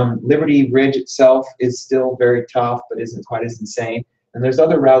 Liberty Ridge itself is still very tough, but isn't quite as insane. And there's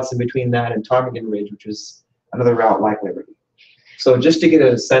other routes in between that and Ptarmigan Ridge, which is another route like Liberty. So just to get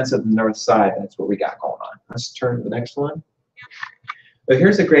a sense of the north side, that's what we got going on. Let's turn to the next one. But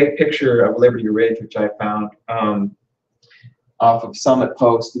here's a great picture of Liberty Ridge, which I found off of Summit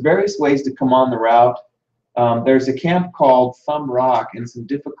Post. The various ways to come on the route. There's a camp called Thumb Rock and some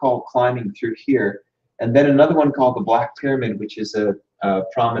difficult climbing through here. And then another one called the Black Pyramid, which is a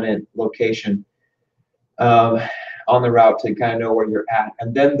prominent location on the route to kind of know where you're at.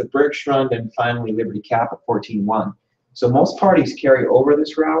 And then the Bergstrand and finally Liberty Cap at 14.1. So most parties carry over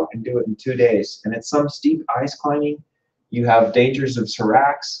this route and do it in 2 days. And it's some steep ice climbing. You have dangers of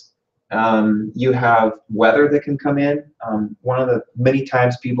seracs. You have weather that can come in. One of the many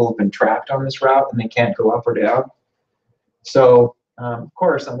times people have been trapped on this route and they can't go up or down. So of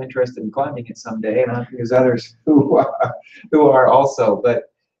course I'm interested in climbing it someday, and there's others who are also.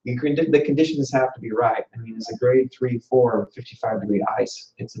 But the conditions have to be right. I mean, it's a grade 3, 4, 55-degree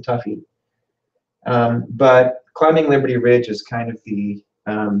ice. It's a toughie. But climbing Liberty Ridge is kind of the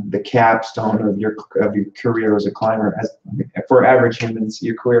capstone of your career as a climber. For average humans,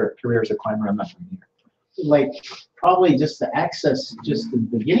 your career as a climber on Mount Rainier. Like, probably just the access, just the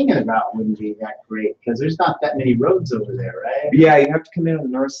beginning of the route wouldn't be that great because there's not that many roads over there, right? Yeah, you have to come in on the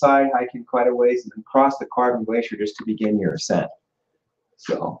north side, hiking quite a ways, and then cross the Carbon Glacier just to begin your ascent.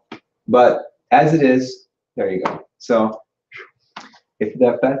 So, but as it is, there you go. So, if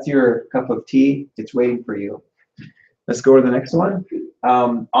that's your cup of tea, it's waiting for you. Let's go to the next one.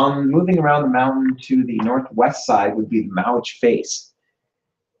 On moving around the mountain to the northwest side would be the Mowich Face.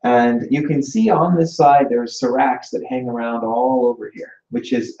 And you can see on this side there's seracs that hang around all over here,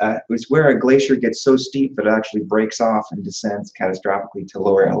 which is where a glacier gets so steep that it actually breaks off and descends catastrophically to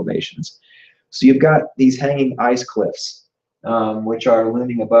lower elevations. So you've got these hanging ice cliffs, which are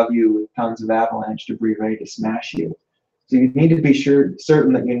looming above you with tons of avalanche debris ready to smash you. So you need to be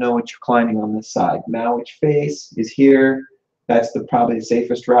certain that you know what you're climbing on this side. Mowich Face is here. That's probably the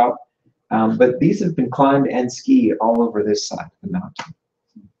safest route. But these have been climbed and skied all over this side of the mountain.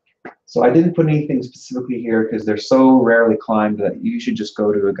 So I didn't put anything specifically here because they're so rarely climbed that you should just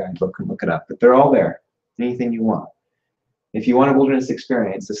go to a guidebook and look it up. But they're all there. Anything you want. If you want a wilderness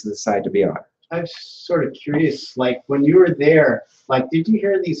experience, this is the side to be on. I'm sort of curious, like when you were there, like did you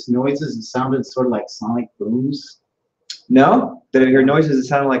hear these noises that sounded sort of like sonic booms? No? Did I hear noises that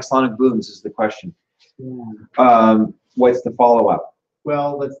sounded like sonic booms is the question. Yeah. What's the follow-up?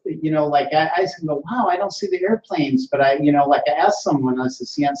 Well, like I go, wow, I don't see the airplanes, but like I asked someone, I said,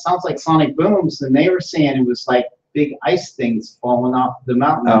 see, it sounds like sonic booms, and they were saying it was like big ice things falling off the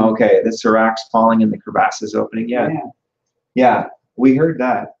mountain. Oh, okay, the seracs falling and the crevasses opening, yeah, we heard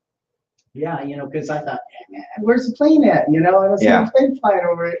that. Yeah, because I thought, man, where's the plane at? And I was seeing a plane flying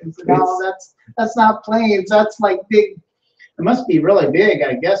over it, and said, no, that's not planes, that's like big. It must be really big,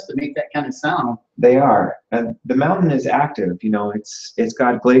 I guess, to make that kind of sound. They are, and the mountain is active. It's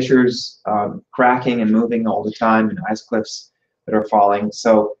got glaciers cracking and moving all the time, and ice cliffs that are falling.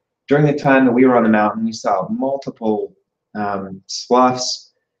 So during the time that we were on the mountain, we saw multiple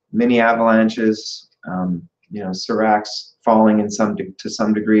sloughs, mini avalanches, seracs falling to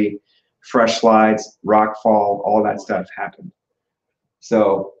some degree, fresh slides, rock fall, all that stuff happened.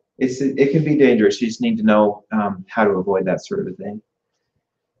 So it can be dangerous. You just need to know how to avoid that sort of a thing.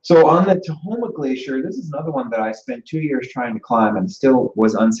 So on the Tahoma Glacier, this is another one that I spent 2 years trying to climb and still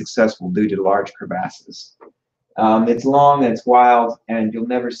was unsuccessful due to large crevasses. It's long and it's wild, and you'll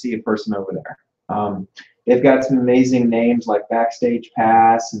never see a person over there. They've got some amazing names like Backstage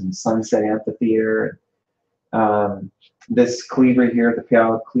Pass and Sunset Amphitheater. This cleaver here, the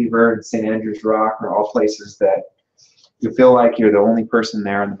Puyallup Cleaver and St. Andrews Rock are all places that you feel like you're the only person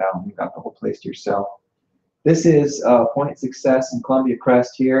there in the mountain. You got the whole place to yourself. This is Point Success and Columbia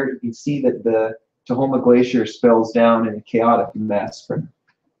Crest here. You can see that the Tahoma Glacier spills down in a chaotic mess for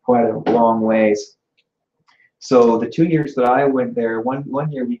quite a long ways. So the 2 years that I went there,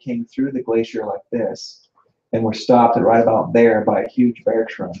 one year we came through the glacier like this, and were stopped at right about there by a huge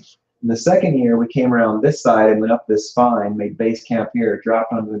bergschrund. In the second year, we came around this side and went up this spine, made base camp here,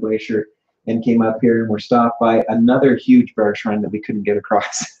 dropped onto the glacier, and came up here and were stopped by another huge bear shrine that we couldn't get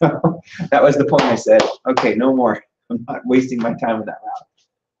across. That was the point. I said, okay, no more. I'm not wasting my time with that route.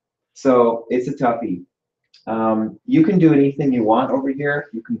 So it's a toughie. You can do anything you want over here.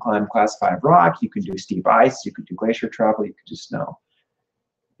 You can climb Class 5 rock, you can do steep ice, you can do glacier travel, you can do snow.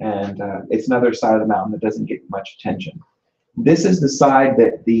 And it's another side of the mountain that doesn't get much attention. This is the side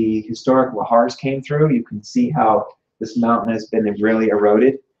that the historic lahars came through. You can see how this mountain has been really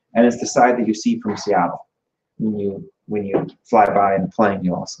eroded, and it's the side that you see from Seattle. When you fly by in a plane,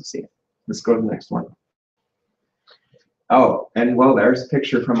 you also see it. Let's go to the next one. Oh, and well, there's a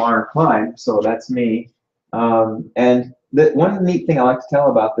picture from our climb, so that's me. And one neat thing I like to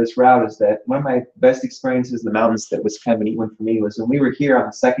tell about this route is that one of my best experiences in the mountains that was kind of a neat one for me was when we were here on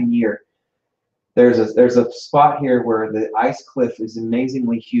the second year. There's a spot here where the ice cliff is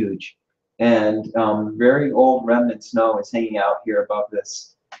amazingly huge, and very old remnant snow is hanging out here above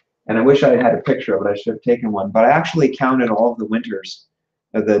this. And I wish I had a picture of it. I should have taken one. But I actually counted all of the winters,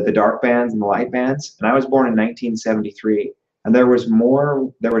 the dark bands and the light bands. And I was born in 1973, and there was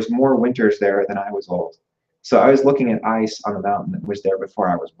more winters there than I was old. So I was looking at ice on the mountain that was there before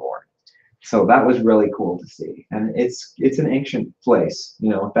I was born. So that was really cool to see. And it's an ancient place. You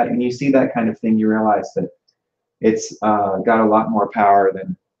know, that when you see that kind of thing, you realize that it's got a lot more power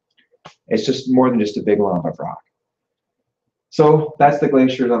than, it's just more than just a big lump of rock. So that's the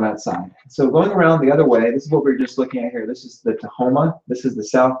glaciers on that side. So going around the other way, this is what we're just looking at here. This is the Tahoma. This is the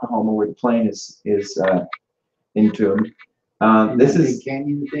South Tahoma where the plane is entombed. This is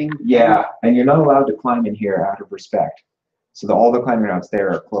canyon thing. Yeah, and you're not allowed to climb in here out of respect. So all the climbing routes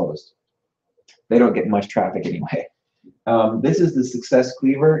there are closed. They don't get much traffic anyway. This is the Success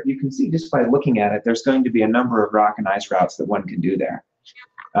Cleaver. You can see just by looking at it, there's going to be a number of rock and ice routes that one can do there.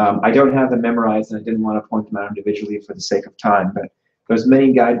 I don't have them memorized, and I didn't want to point them out individually for the sake of time, but there's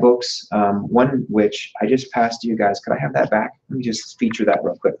many guidebooks, one which I just passed to you guys. Could I have that back? Let me just feature that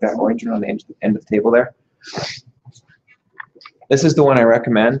real quick, that orange one on the end of the table there. This is the one I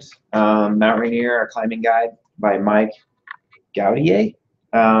recommend, Mount Rainier, a climbing guide by Mike Gaudier.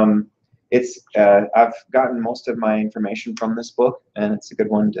 I've gotten most of my information from this book, and it's a good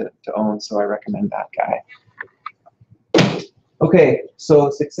one to own, so I recommend that guy. Okay, so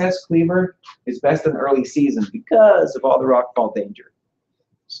Success Cleaver is best in early season because of all the rockfall danger.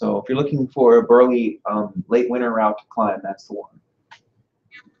 So if you're looking for a burly late winter route to climb, that's the one.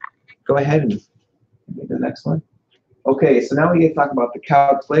 Go ahead and go to the next one. Okay, so now we get to talk about the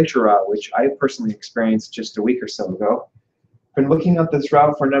Couch Glacier route, which I personally experienced just a week or so ago. Been looking at this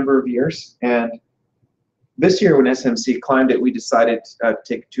route for a number of years, and this year when SMC climbed it, we decided to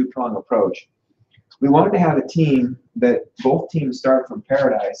take a two-prong approach. We wanted to have a team that both teams start from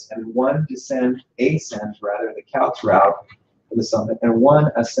Paradise, and one ascend the Couch route for the summit, and one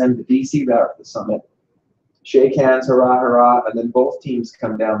ascend the DC route for the summit. Shake hands, hurrah, hurrah, and then both teams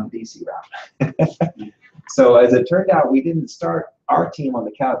come down the DC route. So as it turned out, we didn't start, our team on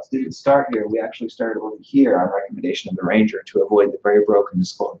the Couch didn't start here. We actually started over here on recommendation of the ranger to avoid the very broken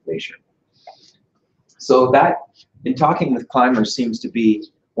Nisqually Glacier. So that, in talking with climbers, seems to be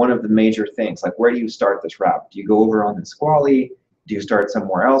one of the major things. Like, where do you start this route? Do you go over on the Nisqually? Do you start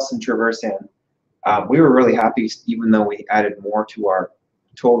somewhere else and traverse in? We were really happy, even though we added more to our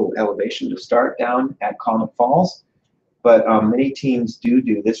total elevation to start down at Comet Falls. But many teams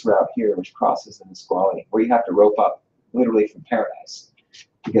do this route here, which crosses the Nisqually, where you have to rope up literally from Paradise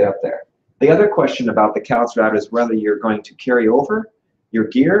to get up there. The other question about the Couch route is whether you're going to carry over your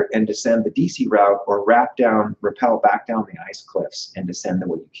gear and descend the DC route, or rappel back down the ice cliffs and descend the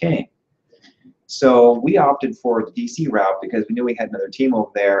way you came. So we opted for the DC route because we knew we had another team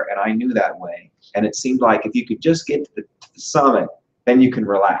over there, and I knew that way. And it seemed like if you could just get to the summit, then you can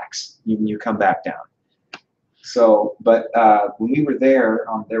relax. You come back down. So, but when we were there,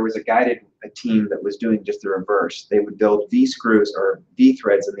 there was a team that was doing just the reverse. They would build V-screws or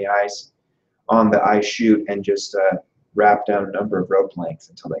V-threads in the ice on the ice chute and just wrap down a number of rope lengths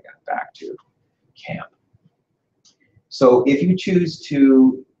until they got back to camp. So if you choose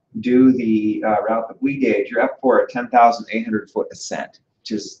to do the route that we did, you're up for a 10,800 foot ascent,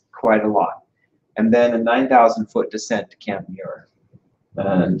 which is quite a lot. And then a 9,000 foot descent to Camp Muir.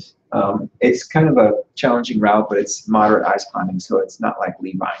 And it's kind of a challenging route, but it's moderate ice climbing, so it's not like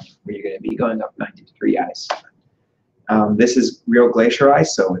Levine, where you're going to be going up 90-degree ice. This is real glacier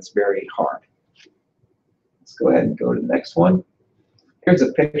ice, so it's very hard. Let's go ahead and go to the next one. Here's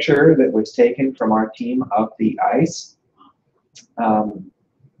a picture that was taken from our team of the ice.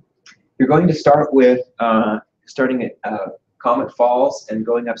 You're going to start with starting at Comet Falls and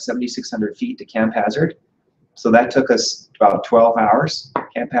going up 7,600 feet to Camp Hazard. So that took us about 12 hours.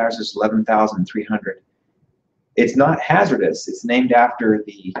 Camp Hazard is 11,300. It's not hazardous. It's named after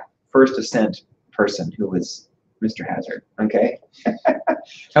the first ascent person who was Mr. Hazard, okay?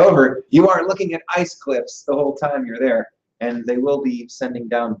 However, you aren't looking at ice cliffs the whole time you're there, and they will be sending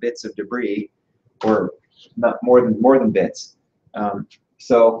down bits of debris, or not more than bits.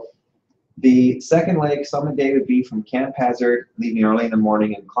 So the second leg summit day would be from Camp Hazard, leaving early in the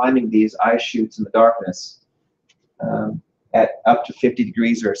morning and climbing these ice chutes in the darkness at up to 50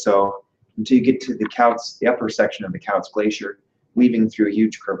 degrees or so until you get to the upper section of the Couts Glacier, weaving through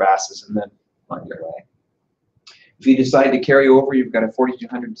huge crevasses and then on your way. If you decide to carry over, you've got a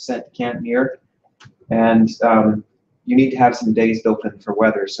 4,200 descent to Camp Muir, and you need to have some days built in for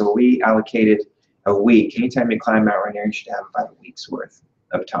weather. So we allocated a week. Anytime you climb Mount Rainier, you should have about a week's worth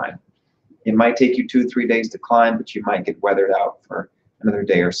of time. It might take you 2 or 3 days to climb, but you might get weathered out for another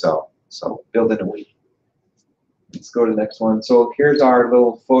day or so. So build in a week. Let's go to the next one. So here's our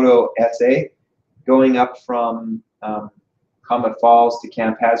little photo essay going up from Comet Falls to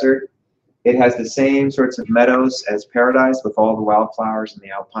Camp Hazard. It has the same sorts of meadows as Paradise with all the wildflowers and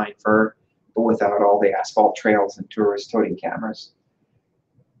the alpine fir, but without all the asphalt trails and tourist toting cameras.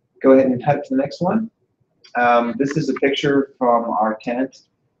 Go ahead and head to the next one. This is a picture from our tent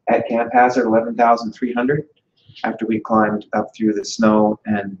at Camp Hazard, 11,300, after we climbed up through the snow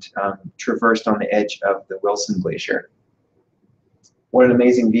and traversed on the edge of the Wilson Glacier. What an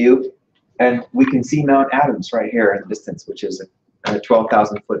amazing view. And we can see Mount Adams right here in the distance, which is a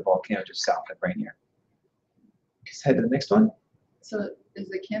 12,000-foot volcano just south of Rainier. Let's head to the next one. So is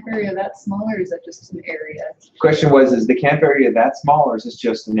the camp area that small, or is that just an area? Question was, is the camp area that small, or is this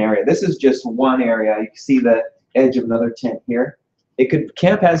just an area? This is just one area. You can see the edge of another tent here.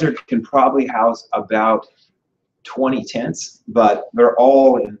 Camp Hazard can probably house about 20 tents, but they're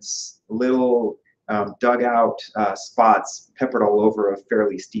all in little dugout spots peppered all over a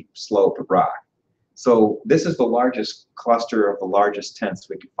fairly steep slope of rock. So this is the largest cluster of the largest tents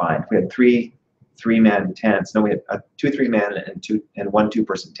we could find. We had three-man tents. No, we had 2 3-man and 1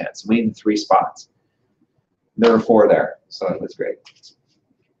 2-person tent. So we needed 3 spots. There were 4 there, so it was great.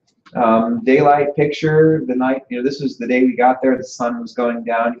 Daylight picture, the night, this was the day we got there. The sun was going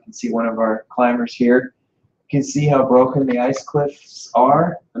down. You can see one of our climbers here. You can see how broken the ice cliffs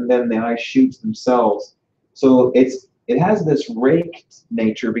are, and then the ice chutes themselves. So it has this raked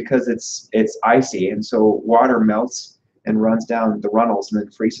nature because it's icy, and so water melts and runs down the runnels and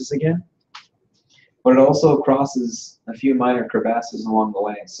then freezes again. But it also crosses a few minor crevasses along the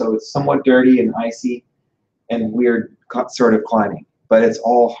way. So it's somewhat dirty and icy and weird sort of climbing, but it's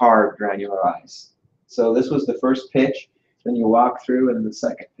all hard granular ice. So this was the first pitch, then you walk through, and the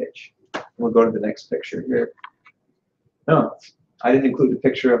second pitch. We'll go to the next picture here. No, I didn't include a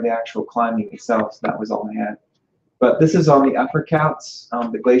picture of the actual climbing itself, so that was all I had. But this is on the upper Couts.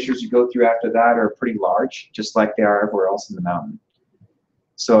 The glaciers you go through after that are pretty large, just like they are everywhere else in the mountain.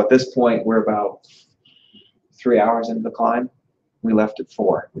 So at this point, we're about 3 hours into the climb. We left at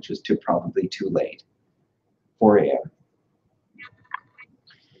 4, which was probably too late. 4 a.m.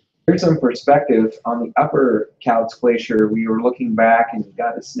 Here's some perspective on the upper Couts Glacier. We were looking back and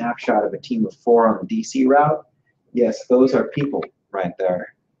got a snapshot of a team of 4 on the DC route. Yes, those are people right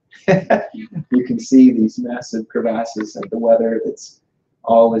there. You can see these massive crevasses and the weather that's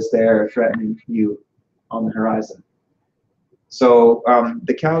always there threatening you on the horizon. So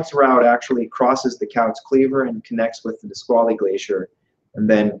the Couts route actually crosses the Couts Cleaver and connects with the Nisqually Glacier and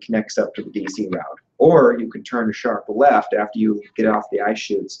then connects up to the DC route. Or you can turn a sharp left after you get off the ice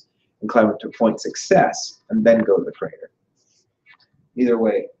chutes and climb up to Point Success and then go to the crater. Either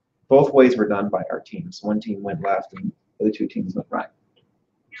way, both ways were done by our teams. One team went left and the other 2 teams went right.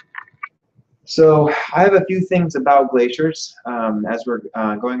 So I have a few things about glaciers. As we're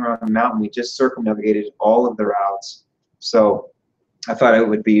going around the mountain, we just circumnavigated all of the routes. So I thought it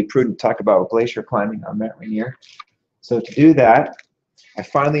would be prudent to talk about glacier climbing on Mount Rainier. So to do that, I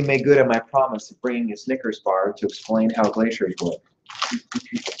finally made good on my promise of bringing a Snickers bar to explain how glaciers work.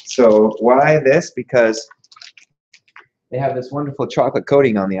 So why this? Because they have this wonderful chocolate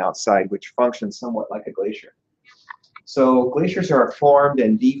coating on the outside, which functions somewhat like a glacier. So glaciers are formed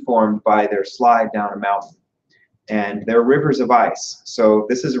and deformed by their slide down a mountain. And they're rivers of ice. So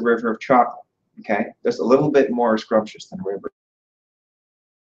this is a river of chocolate. Okay? Just a little bit more scrumptious than a river.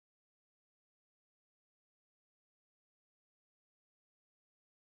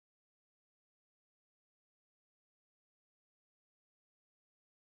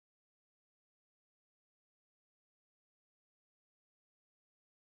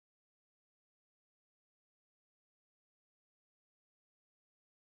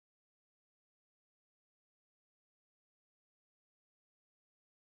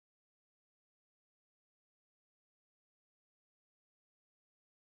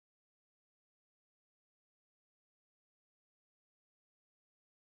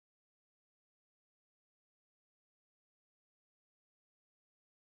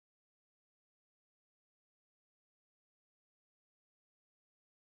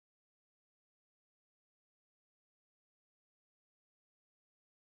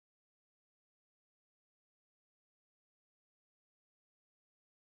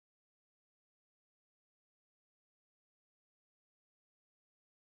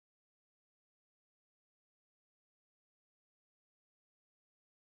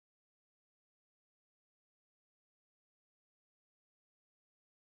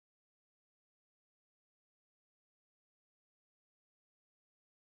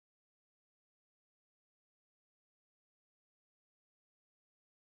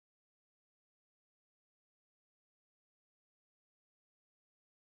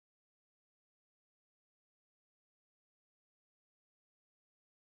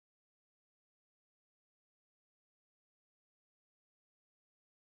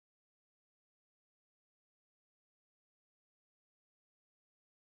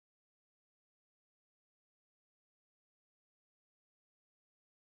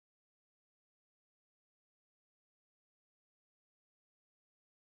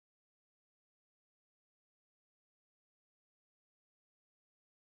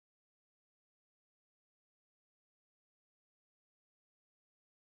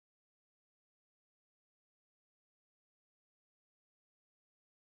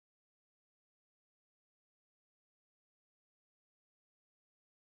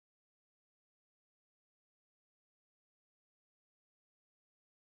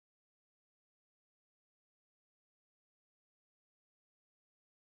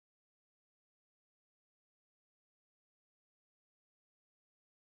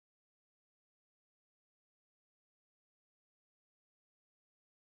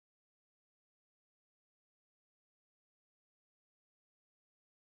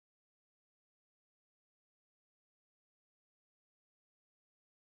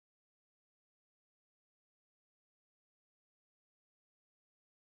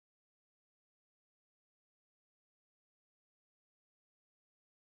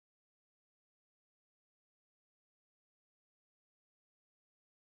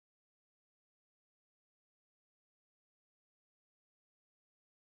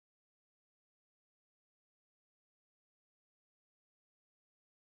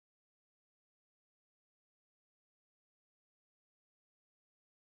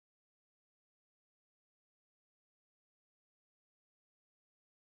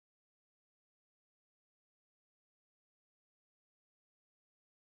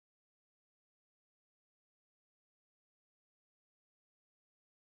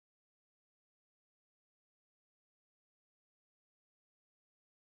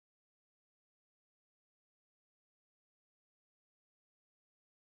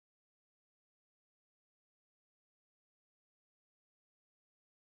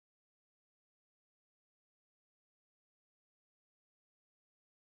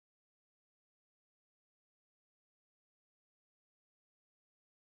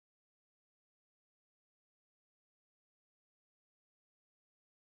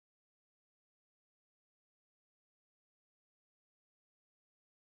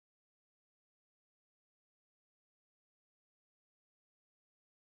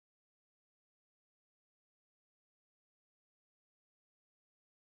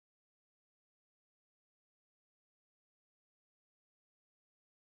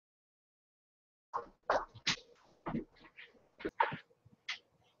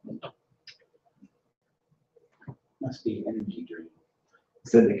 Must be energy drink.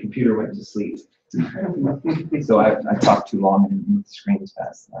 Said the computer went to sleep. So I talked too long and moved the screens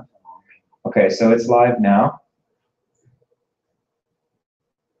fast enough. Okay, so it's live now.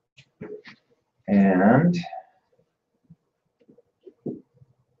 And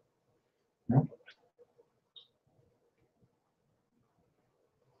nope.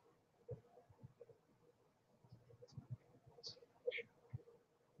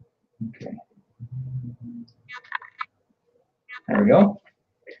 Okay. There we go.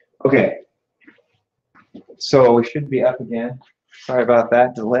 Okay. So we should be up again. Sorry about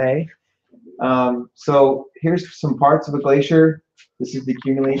that delay. So here's some parts of a glacier. This is the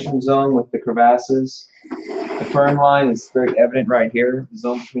accumulation zone with the crevasses. The firn line is very evident right here, the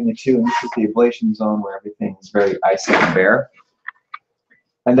zone between the two, and this is the ablation zone where everything is very icy and bare.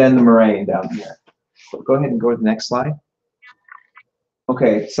 And then the moraine down here. So go ahead and go to the next slide.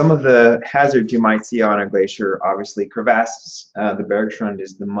 Okay, some of the hazards you might see on a glacier, obviously crevasses. The bergschrund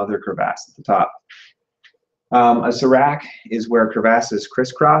is the mother crevasse at the top. A serac is where crevasses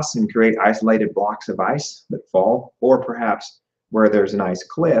crisscross and create isolated blocks of ice that fall, or perhaps where there's an ice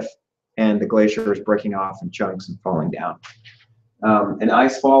cliff and the glacier is breaking off in chunks and falling down. An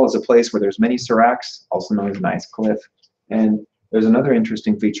ice fall is a place where there's many seracs, also known as an ice cliff. And there's another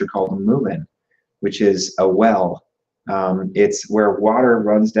interesting feature called a move-in, which is a well. It's where water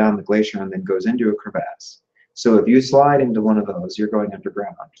runs down the glacier and then goes into a crevasse. So if you slide into one of those, you're going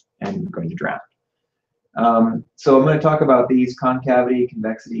underground and going to drown. So I'm going to talk about these: concavity,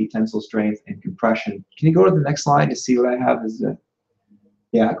 convexity, tensile strength, and compression. Can you go to the next slide to see what I have?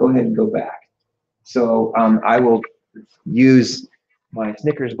 Yeah, go ahead and go back. So I will use my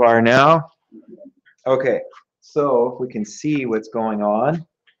Snickers bar now. Okay, so if we can see what's going on.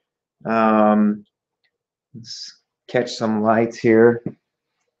 Let's catch some lights here.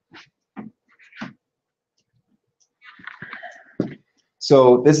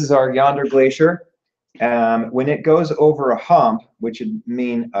 So this is our yonder glacier. When it goes over a hump, which would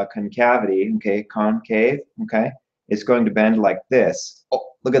mean a concavity, okay, concave, okay, it's going to bend like this. Oh,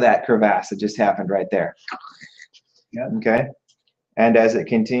 look at that crevasse that just happened right there. Yeah. Okay, and as it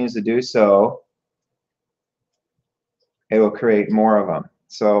continues to do so, it will create more of them.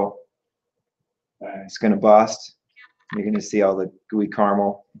 So it's going to bust. You're going to see all the gooey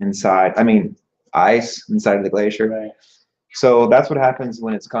caramel inside. I mean, ice inside of the glacier. Right. So that's what happens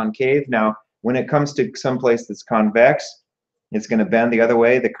when it's concave. Now, when it comes to some place that's convex, it's going to bend the other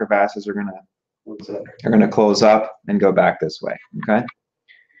way. The crevasses are going to close up and go back this way. Okay.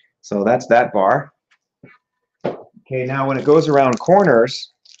 So that's that bar. Okay. Now, when it goes around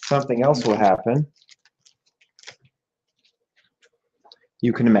corners, something else will happen.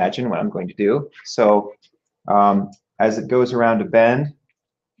 You can imagine what I'm going to do. So as it goes around a bend,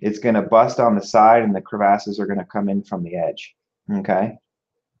 it's going to bust on the side and the crevasses are going to come in from the edge. Okay.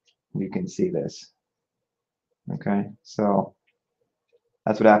 You can see this. Okay. So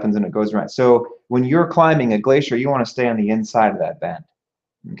that's what happens when it goes around. So when you're climbing a glacier, you want to stay on the inside of that bend.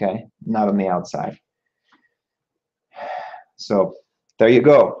 Okay. Not on the outside. So there you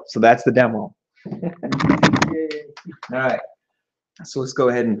go. So that's the demo. All right. So let's go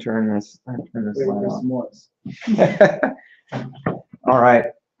ahead and turn this light on. All right.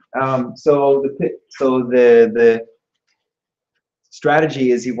 So the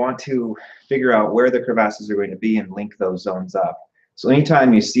strategy is you want to figure out where the crevasses are going to be and link those zones up. So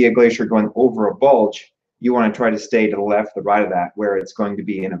anytime you see a glacier going over a bulge, you want to try to stay to the left, the right of that, where it's going to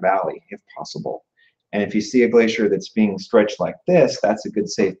be in a valley, if possible. And if you see a glacier that's being stretched like this, that's a good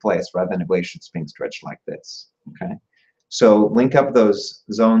safe place rather than a glacier that's being stretched like this. Okay. So link up those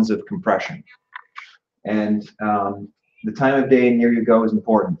zones of compression. And the time of day near you go is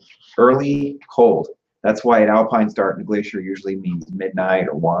important. Early, cold. That's why at alpine start in a glacier usually means midnight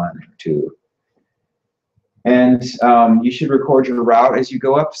or 1 or 2. And you should record your route as you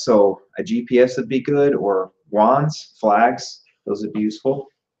go up. So a GPS would be good, or wands, flags. Those would be useful.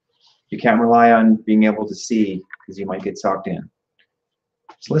 You can't rely on being able to see because you might get sucked in.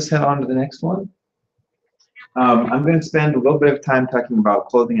 So let's head on to the next one. I'm going to spend a little bit of time talking about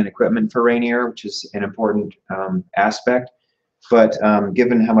clothing and equipment for Rainier, which is an important aspect. But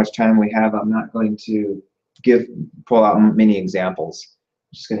given how much time we have, I'm not going to pull out many examples.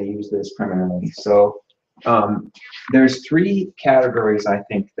 I'm just going to use this primarily. So there's 3 categories, I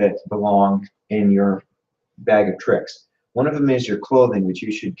think, that belong in your bag of tricks. One of them is your clothing, which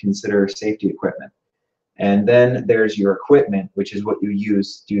you should consider safety equipment. And then there's your equipment, which is what you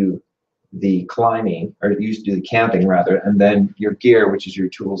use to do the climbing, or you used to do the camping rather, and then your gear, which is your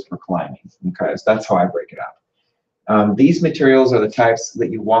tools for climbing. Okay, so that's how I break it up. These materials are the types that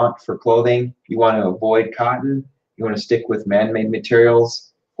you want for clothing. You want to avoid cotton, You want to stick with man-made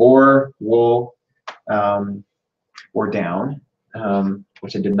materials or wool or down,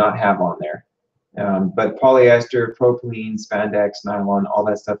 which I did not have on there. But polyester, propylene, spandex, nylon, all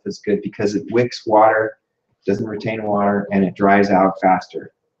that stuff is good because it wicks water, doesn't retain water, and it dries out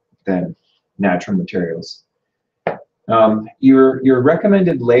faster than natural materials. Your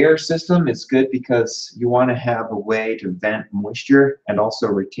recommended layer system is good because you want to have a way to vent moisture and also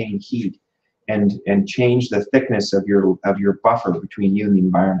retain heat and change the thickness of your buffer between you and the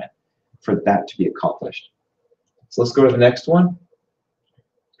environment for that to be accomplished. So let's go to the next one.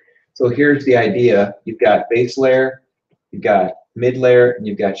 So here's the idea. You've got base layer, you've got mid layer, and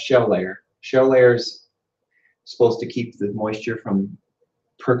you've got shell layer. Shell layer is supposed to keep the moisture from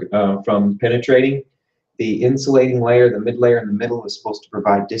penetrating. The insulating layer, the mid layer in the middle, is supposed to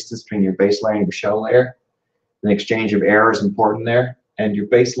provide distance between your base layer and your shell layer. An exchange of air is important there. And your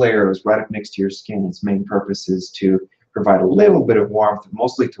base layer is right up next to your skin. Its main purpose is to provide a little bit of warmth,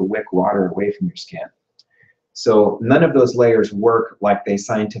 mostly to wick water away from your skin. So none of those layers work like they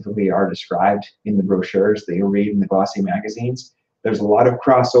scientifically are described in the brochures that you read in the glossy magazines. There's a lot of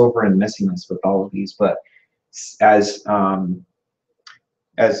crossover and messiness with all of these, but as you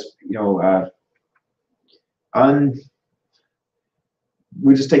know,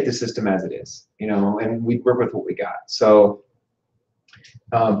 we just take the system as it is, you know, and we work with what we got. So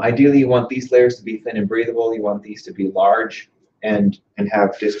ideally, you want these layers to be thin and breathable. You want these to be large and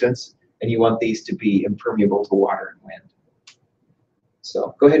have distance, and you want these to be impermeable to water and wind.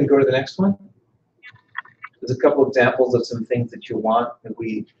 So go ahead and go to the next one. There's a couple examples of some things that you want that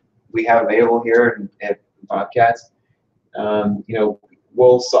we have available here at Bobcats. You know,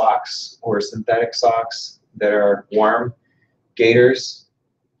 wool socks or synthetic socks that are warm, gaiters,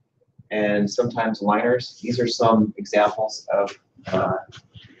 and sometimes liners. These are some examples of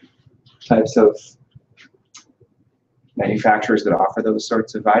types of manufacturers that offer those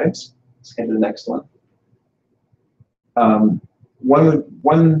sorts of items. Let's get to the next one.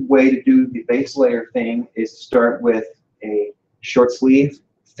 One way to do the base layer thing is to start with a short sleeve,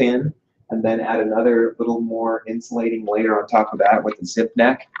 thin, and then add another little more insulating layer on top of that with a zip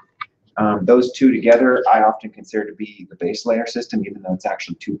neck. Those two together I often consider to be the base layer system, even though it's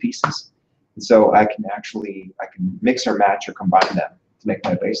actually two pieces. And so I can mix or match or combine them to make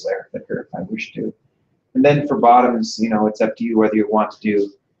my base layer thicker if I wish to. And then for bottoms, you know, it's up to you whether you want to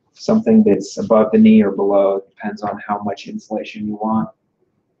do something that's above the knee or below. It depends on how much insulation you want.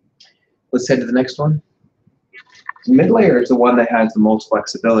 Let's head to the next one. The mid layer is the one that has the most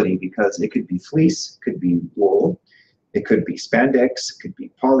flexibility because it could be fleece, it could be wool, it could be spandex, it could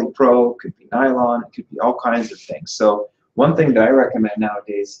be polypro, it could be nylon, it could be all kinds of things. So one thing that I recommend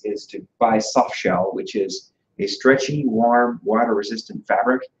nowadays is to buy soft shell, which is a stretchy, warm, water-resistant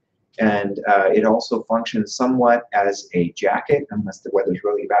fabric. And it also functions somewhat as a jacket unless the weather's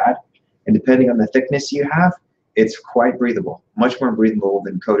really bad. And depending on the thickness you have, it's quite breathable, much more breathable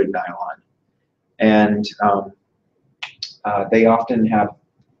than coated nylon. And they often have,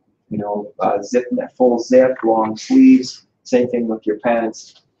 you know, full zip, long sleeves. Same thing with your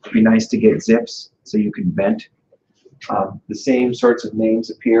pants. It'd be nice to get zips so you can vent. The same sorts of names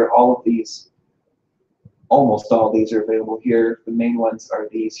appear. All of these, almost all of these are available here. The main ones are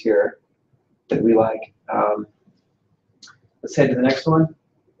these here that we like. Let's head to the next one.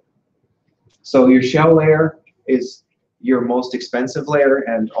 So your shell layer is your most expensive layer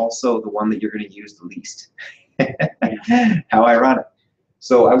and also the one that you're going to use the least. How ironic.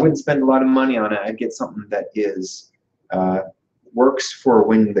 So I wouldn't spend a lot of money on it. I'd get something that is works for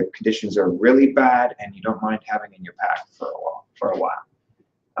when the conditions are really bad and you don't mind having in your pack for a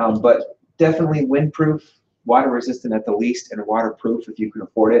while. But definitely windproof, water resistant at the least, and waterproof if you can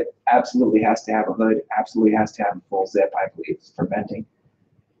afford it. Absolutely has to have a hood. Absolutely has to have a full zip, I believe, for venting.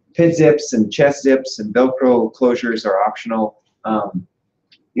 Pit zips and chest zips and Velcro closures are optional.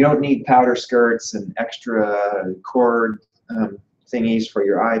 You don't need powder skirts and extra cord thingies for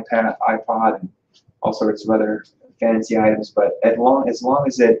your iPad, iPod, and all sorts of other fancy items. But as long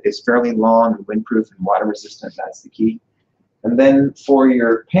as it is fairly long and windproof and water resistant, that's the key. And then for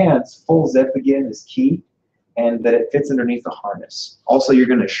your pants, full zip again is key, and that it fits underneath the harness. Also, you're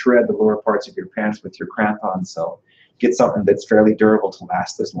going to shred the lower parts of your pants with your crampons, so get something that's fairly durable to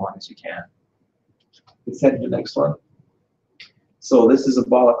last as long as you can. Let's head to the next one. So this is a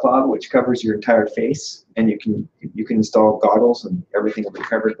balaclava which covers your entire face, and you can install goggles and everything will be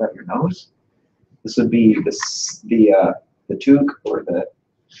covered but your nose. This would be the toque or the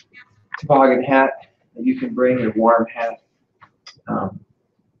toboggan hat that you can bring, a warm hat.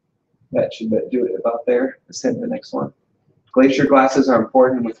 That should do it about there. Let's head to the next one. Glacier glasses are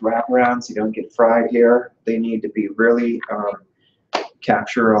important with wraparounds. You don't get fried here. They need to be really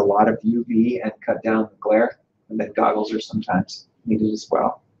capture a lot of UV and cut down the glare. And then goggles are sometimes needed as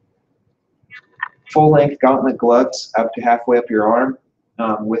well. Full-length gauntlet gloves up to halfway up your arm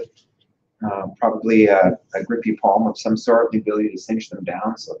with probably a grippy palm of some sort, the ability to cinch them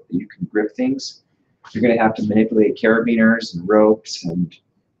down so that you can grip things. You're going to have to manipulate carabiners and ropes and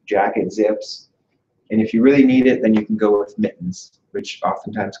jacket zips. And if you really need it, then you can go with mittens, which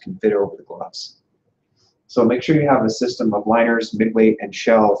oftentimes can fit over the gloves. So make sure you have a system of liners, midweight, and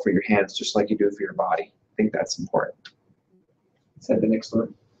shell for your hands, just like you do for your body. I think that's important. Let's head to the next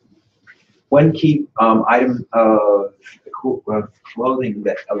one. One key item of clothing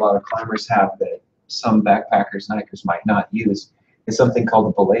that a lot of climbers have that some backpackers and hikers might not use is something called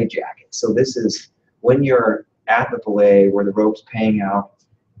a belay jacket. So this is when you're at the belay where the rope's paying out,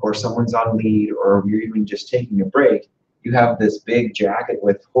 or someone's on lead, or you're even just taking a break, you have this big jacket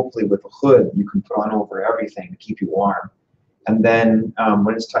with, hopefully with a hood you can put on over everything to keep you warm. And then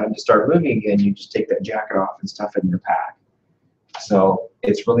when it's time to start moving again, you just take that jacket off and stuff it in your pack. So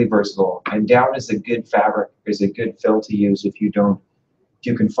it's really versatile. And down is a good fabric, is a good fill to use if you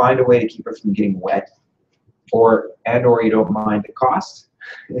can find a way to keep it from getting wet, or you don't mind the cost,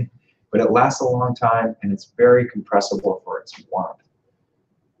 but it lasts a long time and it's very compressible for its warmth.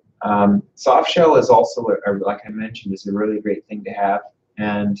 Soft shell is also, like I mentioned, is a really great thing to have.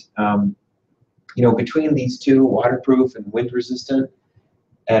 And you know, between these two, waterproof and wind resistant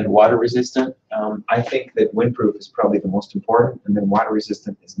and water resistant, I think that windproof is probably the most important, and then water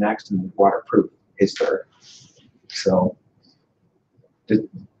resistant is next, and then waterproof is third. So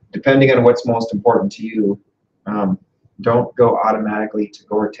depending on what's most important to you, don't go automatically to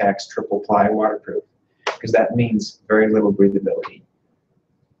Gore-Tex triple ply waterproof, because that means very little breathability.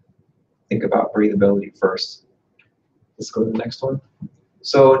 Think about breathability first. Let's go to the next one.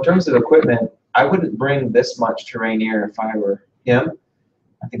 So in terms of equipment, I wouldn't bring this much to Rainier if I were him.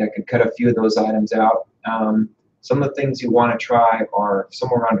 I think I could cut a few of those items out. Some of the things you want to try are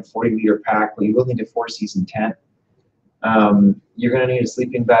somewhere around a 40-liter pack, but you will need a 4-season tent. You're going to need a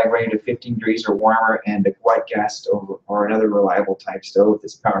sleeping bag rated at 15 degrees or warmer, and a white gas stove or another reliable type stove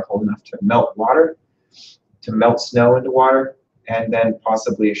that's powerful enough to melt water, to melt snow into water, and then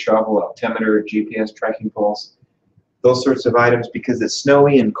possibly a shovel, altimeter, GPS tracking poles, those sorts of items, because it's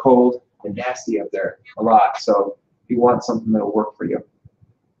snowy and cold and nasty up there a lot. So you want something that'll work for you.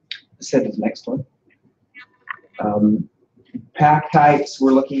 Let's head to the next one. Pack types,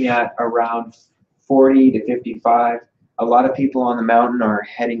 we're looking at around 40 to 55. A lot of people on the mountain are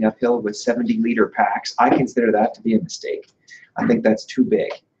heading uphill with 70-liter packs. I consider that to be a mistake. I think that's too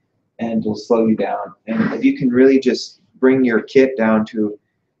big, and it'll slow you down. And if you can really just bring your kit down to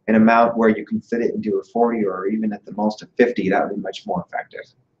an amount where you can fit it into a 40 or even at the most a 50, that would be much more effective.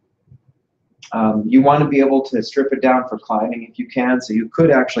 You want to be able to strip it down for climbing if you can, so you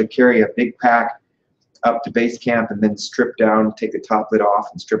could actually carry a big pack up to base camp and then strip down, take the top lid off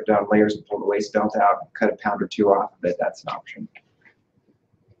and strip down layers and pull the waist belt out and cut a pound or two off of it. That's an option.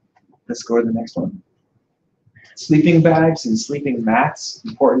 Let's go to the next one. Sleeping bags and sleeping mats.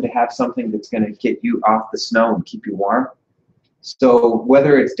 Important to have something that's going to get you off the snow and keep you warm. So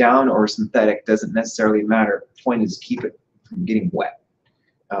whether it's down or synthetic doesn't necessarily matter. The point is keep it from getting wet.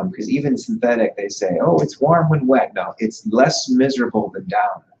 Because even synthetic, they say, oh, it's warm when wet. No, it's less miserable than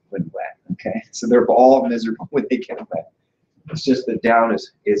down when wet. Okay, so they're all miserable when they get wet. It's just that down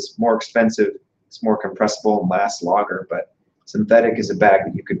is more expensive, it's more compressible and lasts longer, but synthetic is a bag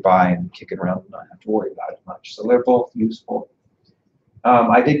that you could buy and kick it around and not have to worry about it much. So they're both useful.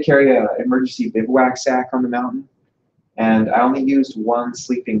 I did carry an emergency bivouac sack on the mountain, and I only used one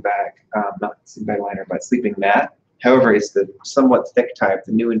sleeping bag, not sleeping bag liner, but sleeping mat. However, it's the somewhat thick type,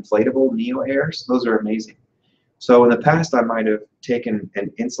 the new inflatable Neo Airs. Those are amazing. So in the past, I might have taken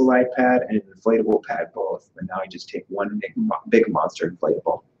an Insulite pad and an inflatable pad both, but now I just take one big monster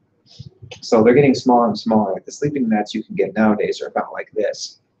inflatable. So they're getting smaller and smaller. Like the sleeping mats you can get nowadays are about like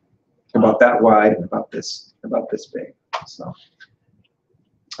this, about that wide and about this big. So,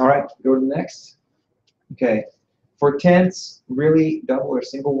 all right, go to the next. Okay, for tents, really double or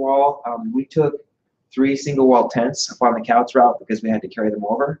single wall. We took 3 single wall tents up on the Couts route because we had to carry them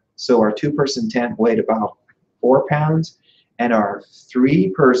over. So our 2-person tent weighed about 4 pounds, and our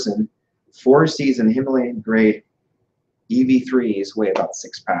 3-person 4-season Himalayan grade EV3s weigh about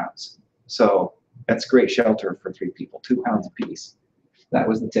 6 pounds. So that's great shelter for 3 people, 2 pounds apiece. That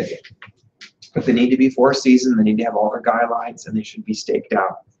was the ticket. But they need to be 4-season, they need to have all their guy lines, and they should be staked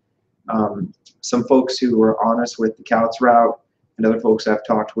out. Some folks who were honest with the Couts route and other folks I've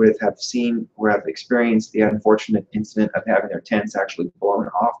talked with have seen or have experienced the unfortunate incident of having their tents actually blown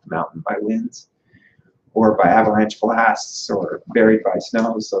off the mountain by winds or by avalanche blasts or buried by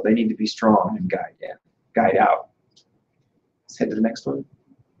snow. So they need to be strong and guide out. Let's head to the next one.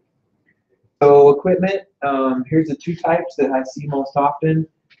 So equipment, here's the two types that I see most often.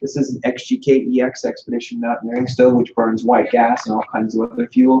 This is an XGK EX Expedition Mountaineering Stove, which burns white gas and all kinds of other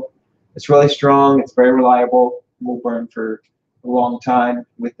fuel. It's really strong, it's very reliable, will burn for a long time.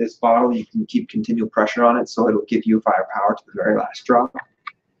 With this bottle, you can keep continual pressure on it, so it'll give you firepower to the very last drop.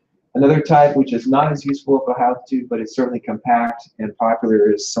 Another type, which is not as useful for altitude, but it's certainly compact and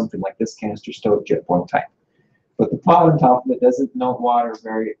popular, is something like this canister stove jet boil type. But the pot on top of it doesn't melt water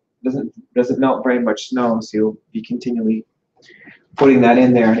doesn't melt very much snow, so you'll be continually putting that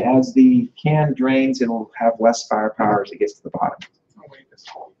in there. And as the can drains, it'll have less firepower as it gets to the bottom.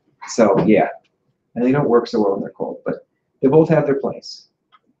 So yeah, and they don't work so well when they're cold, but they both have their place.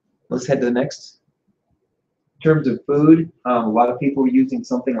 Let's head to the next. In terms of food, a lot of people were using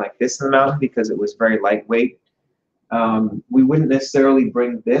something like this in the mountain because it was very lightweight. We wouldn't necessarily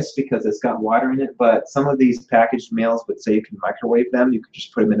bring this because it's got water in it, but some of these packaged meals would say you can microwave them. You could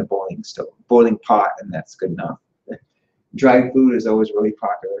just put them in a boiling pot, and that's good enough. Dried food is always really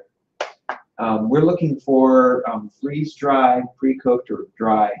popular. We're looking for freeze-dried, pre-cooked, or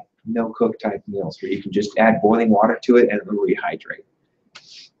dry, no-cook type meals where you can just add boiling water to it and it will rehydrate.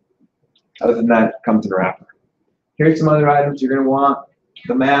 Other than that, it comes in a wrapper. Here's some other items you're going to want: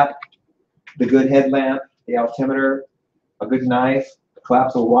 the map, the good headlamp, the altimeter, a good knife, a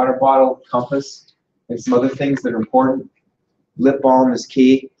collapsible water bottle, compass, and some other things that are important. Lip balm is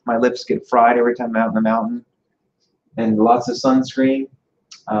key. My lips get fried every time I'm out in the mountain. And lots of sunscreen.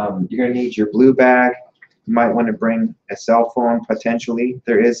 You're going to need your blue bag. You might want to bring a cell phone potentially.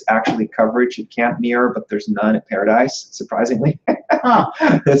 There is actually coverage at Camp Muir, but there's none at Paradise, surprisingly.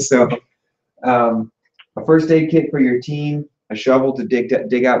 So a first aid kit for your team, a shovel to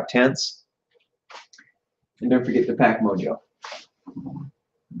dig out tents, and don't forget to pack Mojo. All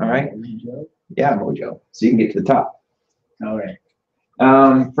right? Yeah, Mojo. So you can get to the top. All right.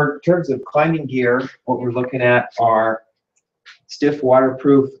 For terms of climbing gear, what we're looking at are stiff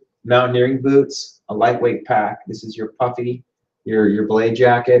waterproof mountaineering boots, a lightweight pack. This is your puffy, your blade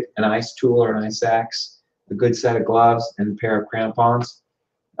jacket, an ice tool or an ice axe, a good set of gloves, and a pair of crampons.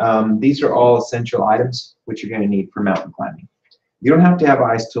 These are all essential items which you're going to need for mountain climbing. You don't have to have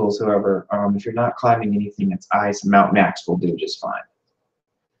ice tools, however. If you're not climbing anything that's ice, a mountain axe will do just fine.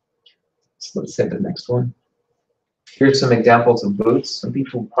 So let's head to the next one. Here's some examples of boots. Some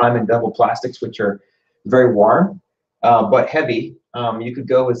people climb in double plastics, which are very warm, but heavy. You could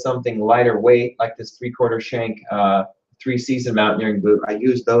go with something lighter weight, like this 3/4 shank 3-season mountaineering boot. I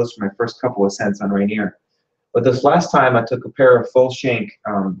used those for my first couple of ascents on Rainier. But this last time, I took a pair of full shank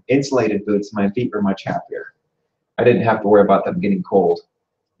insulated boots. My feet were much happier. I didn't have to worry about them getting cold,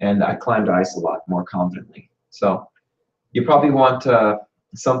 and I climbed ice a lot more confidently. So you probably want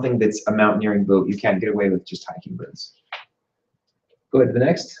something that's a mountaineering boot. You can't get away with just hiking boots. Go ahead to the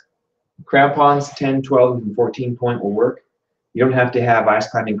next. Crampons, 10, 12, and 14 point will work. You don't have to have ice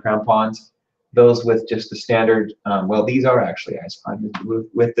climbing crampons. Those with just the standard, well, these are actually ice climbing.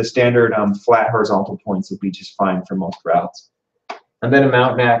 With the standard flat horizontal points will be just fine for most routes. And then a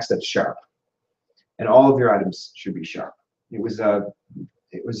mountain axe that's sharp. And all of your items should be sharp. It was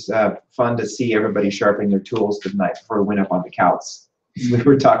fun to see everybody sharpening their tools the night before we went up on the couch. We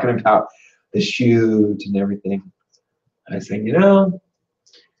were talking about the chute and everything. I said, you know,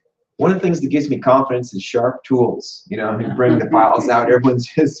 one of the things that gives me confidence is sharp tools. You know, you bring the files out, everyone's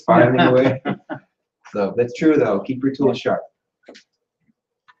just filing away. So that's true, though. Keep your tools sharp.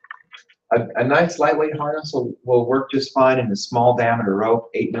 A nice lightweight harness will work just fine in a small diameter rope,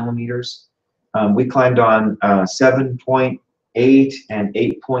 8 millimeters. We climbed on 7.8 and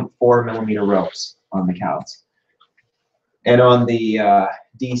 8.4 millimeter ropes on the cows. And on the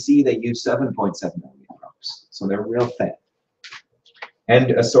DC, they use 7.7 millimeter ropes. So they're real thin.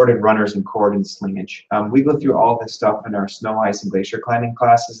 And assorted runners and cord and slingage. We go through all this stuff in our snow, ice, and glacier climbing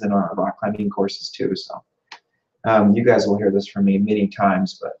classes and our rock climbing courses too. So you guys will hear this from me many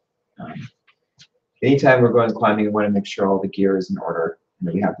times, but anytime we're going climbing, we want to make sure all the gear is in order and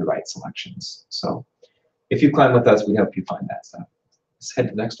that we have the right selections. So if you climb with us, we help you find that stuff. Let's head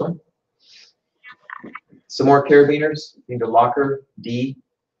to the next one. Some more carabiners. You need a locker D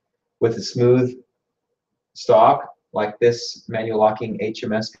with a smooth stock, like this manual locking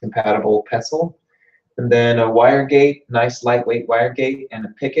HMS compatible pestle. And then a wire gate, nice lightweight wire gate, and a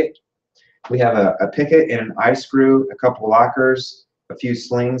picket. We have a picket and an eye screw, a couple lockers, a few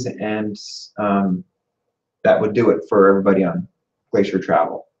slings, and that would do it for everybody on glacier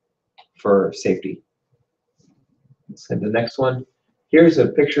travel for safety. Let's send the next one. Here's a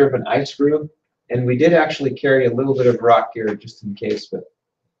picture of an ice screw, and we did actually carry a little bit of rock gear just in case, but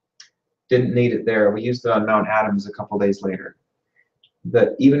didn't need it there. We used it on Mount Adams a couple days later.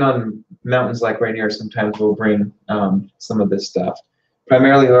 But even on mountains like Rainier, sometimes we'll bring some of this stuff.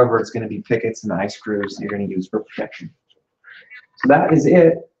 Primarily, however, it's going to be pickets and ice screws that you're going to use for protection. So that is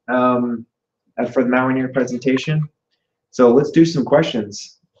it for the Mount Rainier presentation. So let's do some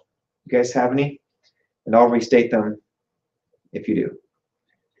questions. You guys have any? And I'll restate them if you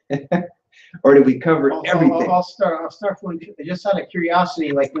do. Or did we cover everything? I'll start from just out of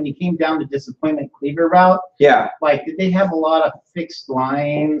curiosity, like when you came down the Disappointment Cleaver route, Yeah. like did they have a lot of fixed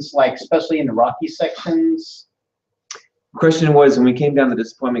lines, like especially in the rocky sections? The question was, when we came down the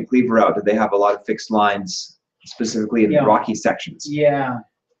Disappointment Cleaver route, did they have a lot of fixed lines, specifically in the rocky sections? Yeah.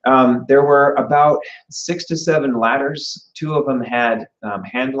 There were about 6 to 7 ladders. 2 of them had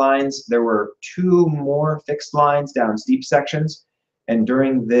hand lines. There were 2 more fixed lines down steep sections. And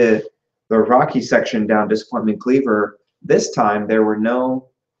during the rocky section down Disappointment Cleaver, this time there were no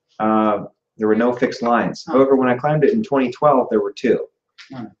fixed lines. However, when I climbed it in 2012, there were 2.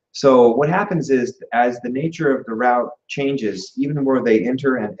 So what happens is, as the nature of the route changes, even where they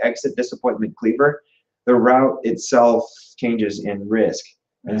enter and exit Disappointment Cleaver, the route itself changes in risk.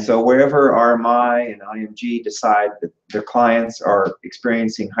 And so wherever RMI and IMG decide that their clients are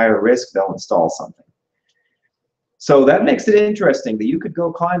experiencing higher risk, they'll install something. So that makes it interesting that you could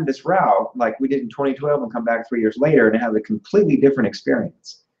go climb this route like we did in 2012 and come back 3 years later and have a completely different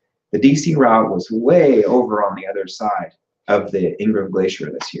experience. The DC route was way over on the other side of the Ingram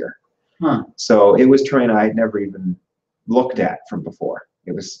Glacier this year. So it was terrain I had never even looked at from before.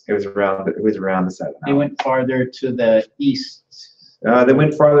 It was around the side. They went farther to the east. They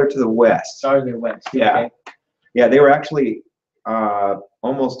went farther to the west. Farther west. Yeah. Okay. Yeah, they were actually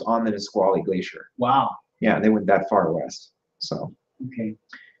almost on the Nisqually Glacier. Wow. Yeah, they went that far west. So. Okay.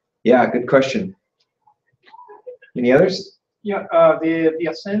 Yeah, good question. Any others? Yeah, the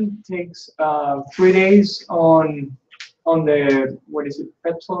ascent takes 3 days on the, what is it,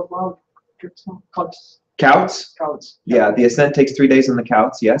 Petzl route? Couts? Couts. Yeah, the ascent takes 3 days on the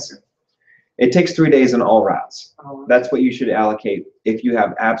Couts, yes. It takes 3 days on all routes. That's what you should allocate if you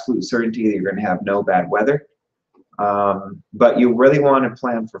have absolute certainty that you're going to have no bad weather. But you really want to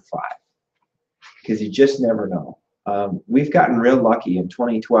plan for 5 because you just never know. We've gotten real lucky in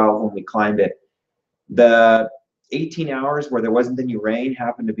 2012 when we climbed it. The 18 hours where there wasn't any rain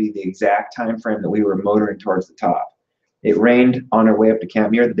happened to be the exact time frame that we were motoring towards the top. It rained on our way up to Camp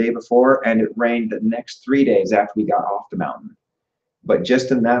Muir the day before, and it rained the next 3 days after we got off the mountain. But just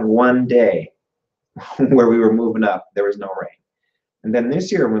in that one day where we were moving up, there was no rain. And then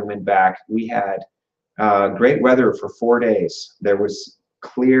this year when we went back, we had great weather for 4 days. There was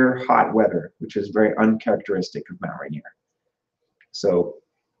clear, hot weather, which is very uncharacteristic of Mount Rainier. So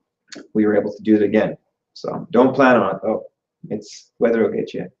we were able to do it again. So don't plan on it. Oh, it's weather will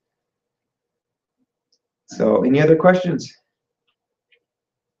get you. So any other questions?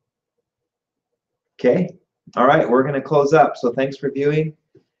 Okay. All right, we're going to close up. So thanks for viewing.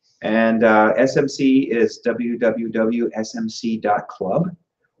 And SMC is www.smc.club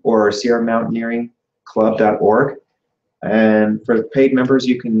or SierraMountaineeringClub.org. And for paid members,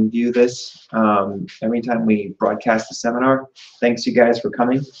 you can view this every time we broadcast a seminar. Thanks, you guys, for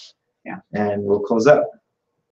coming. Yeah. And we'll close up.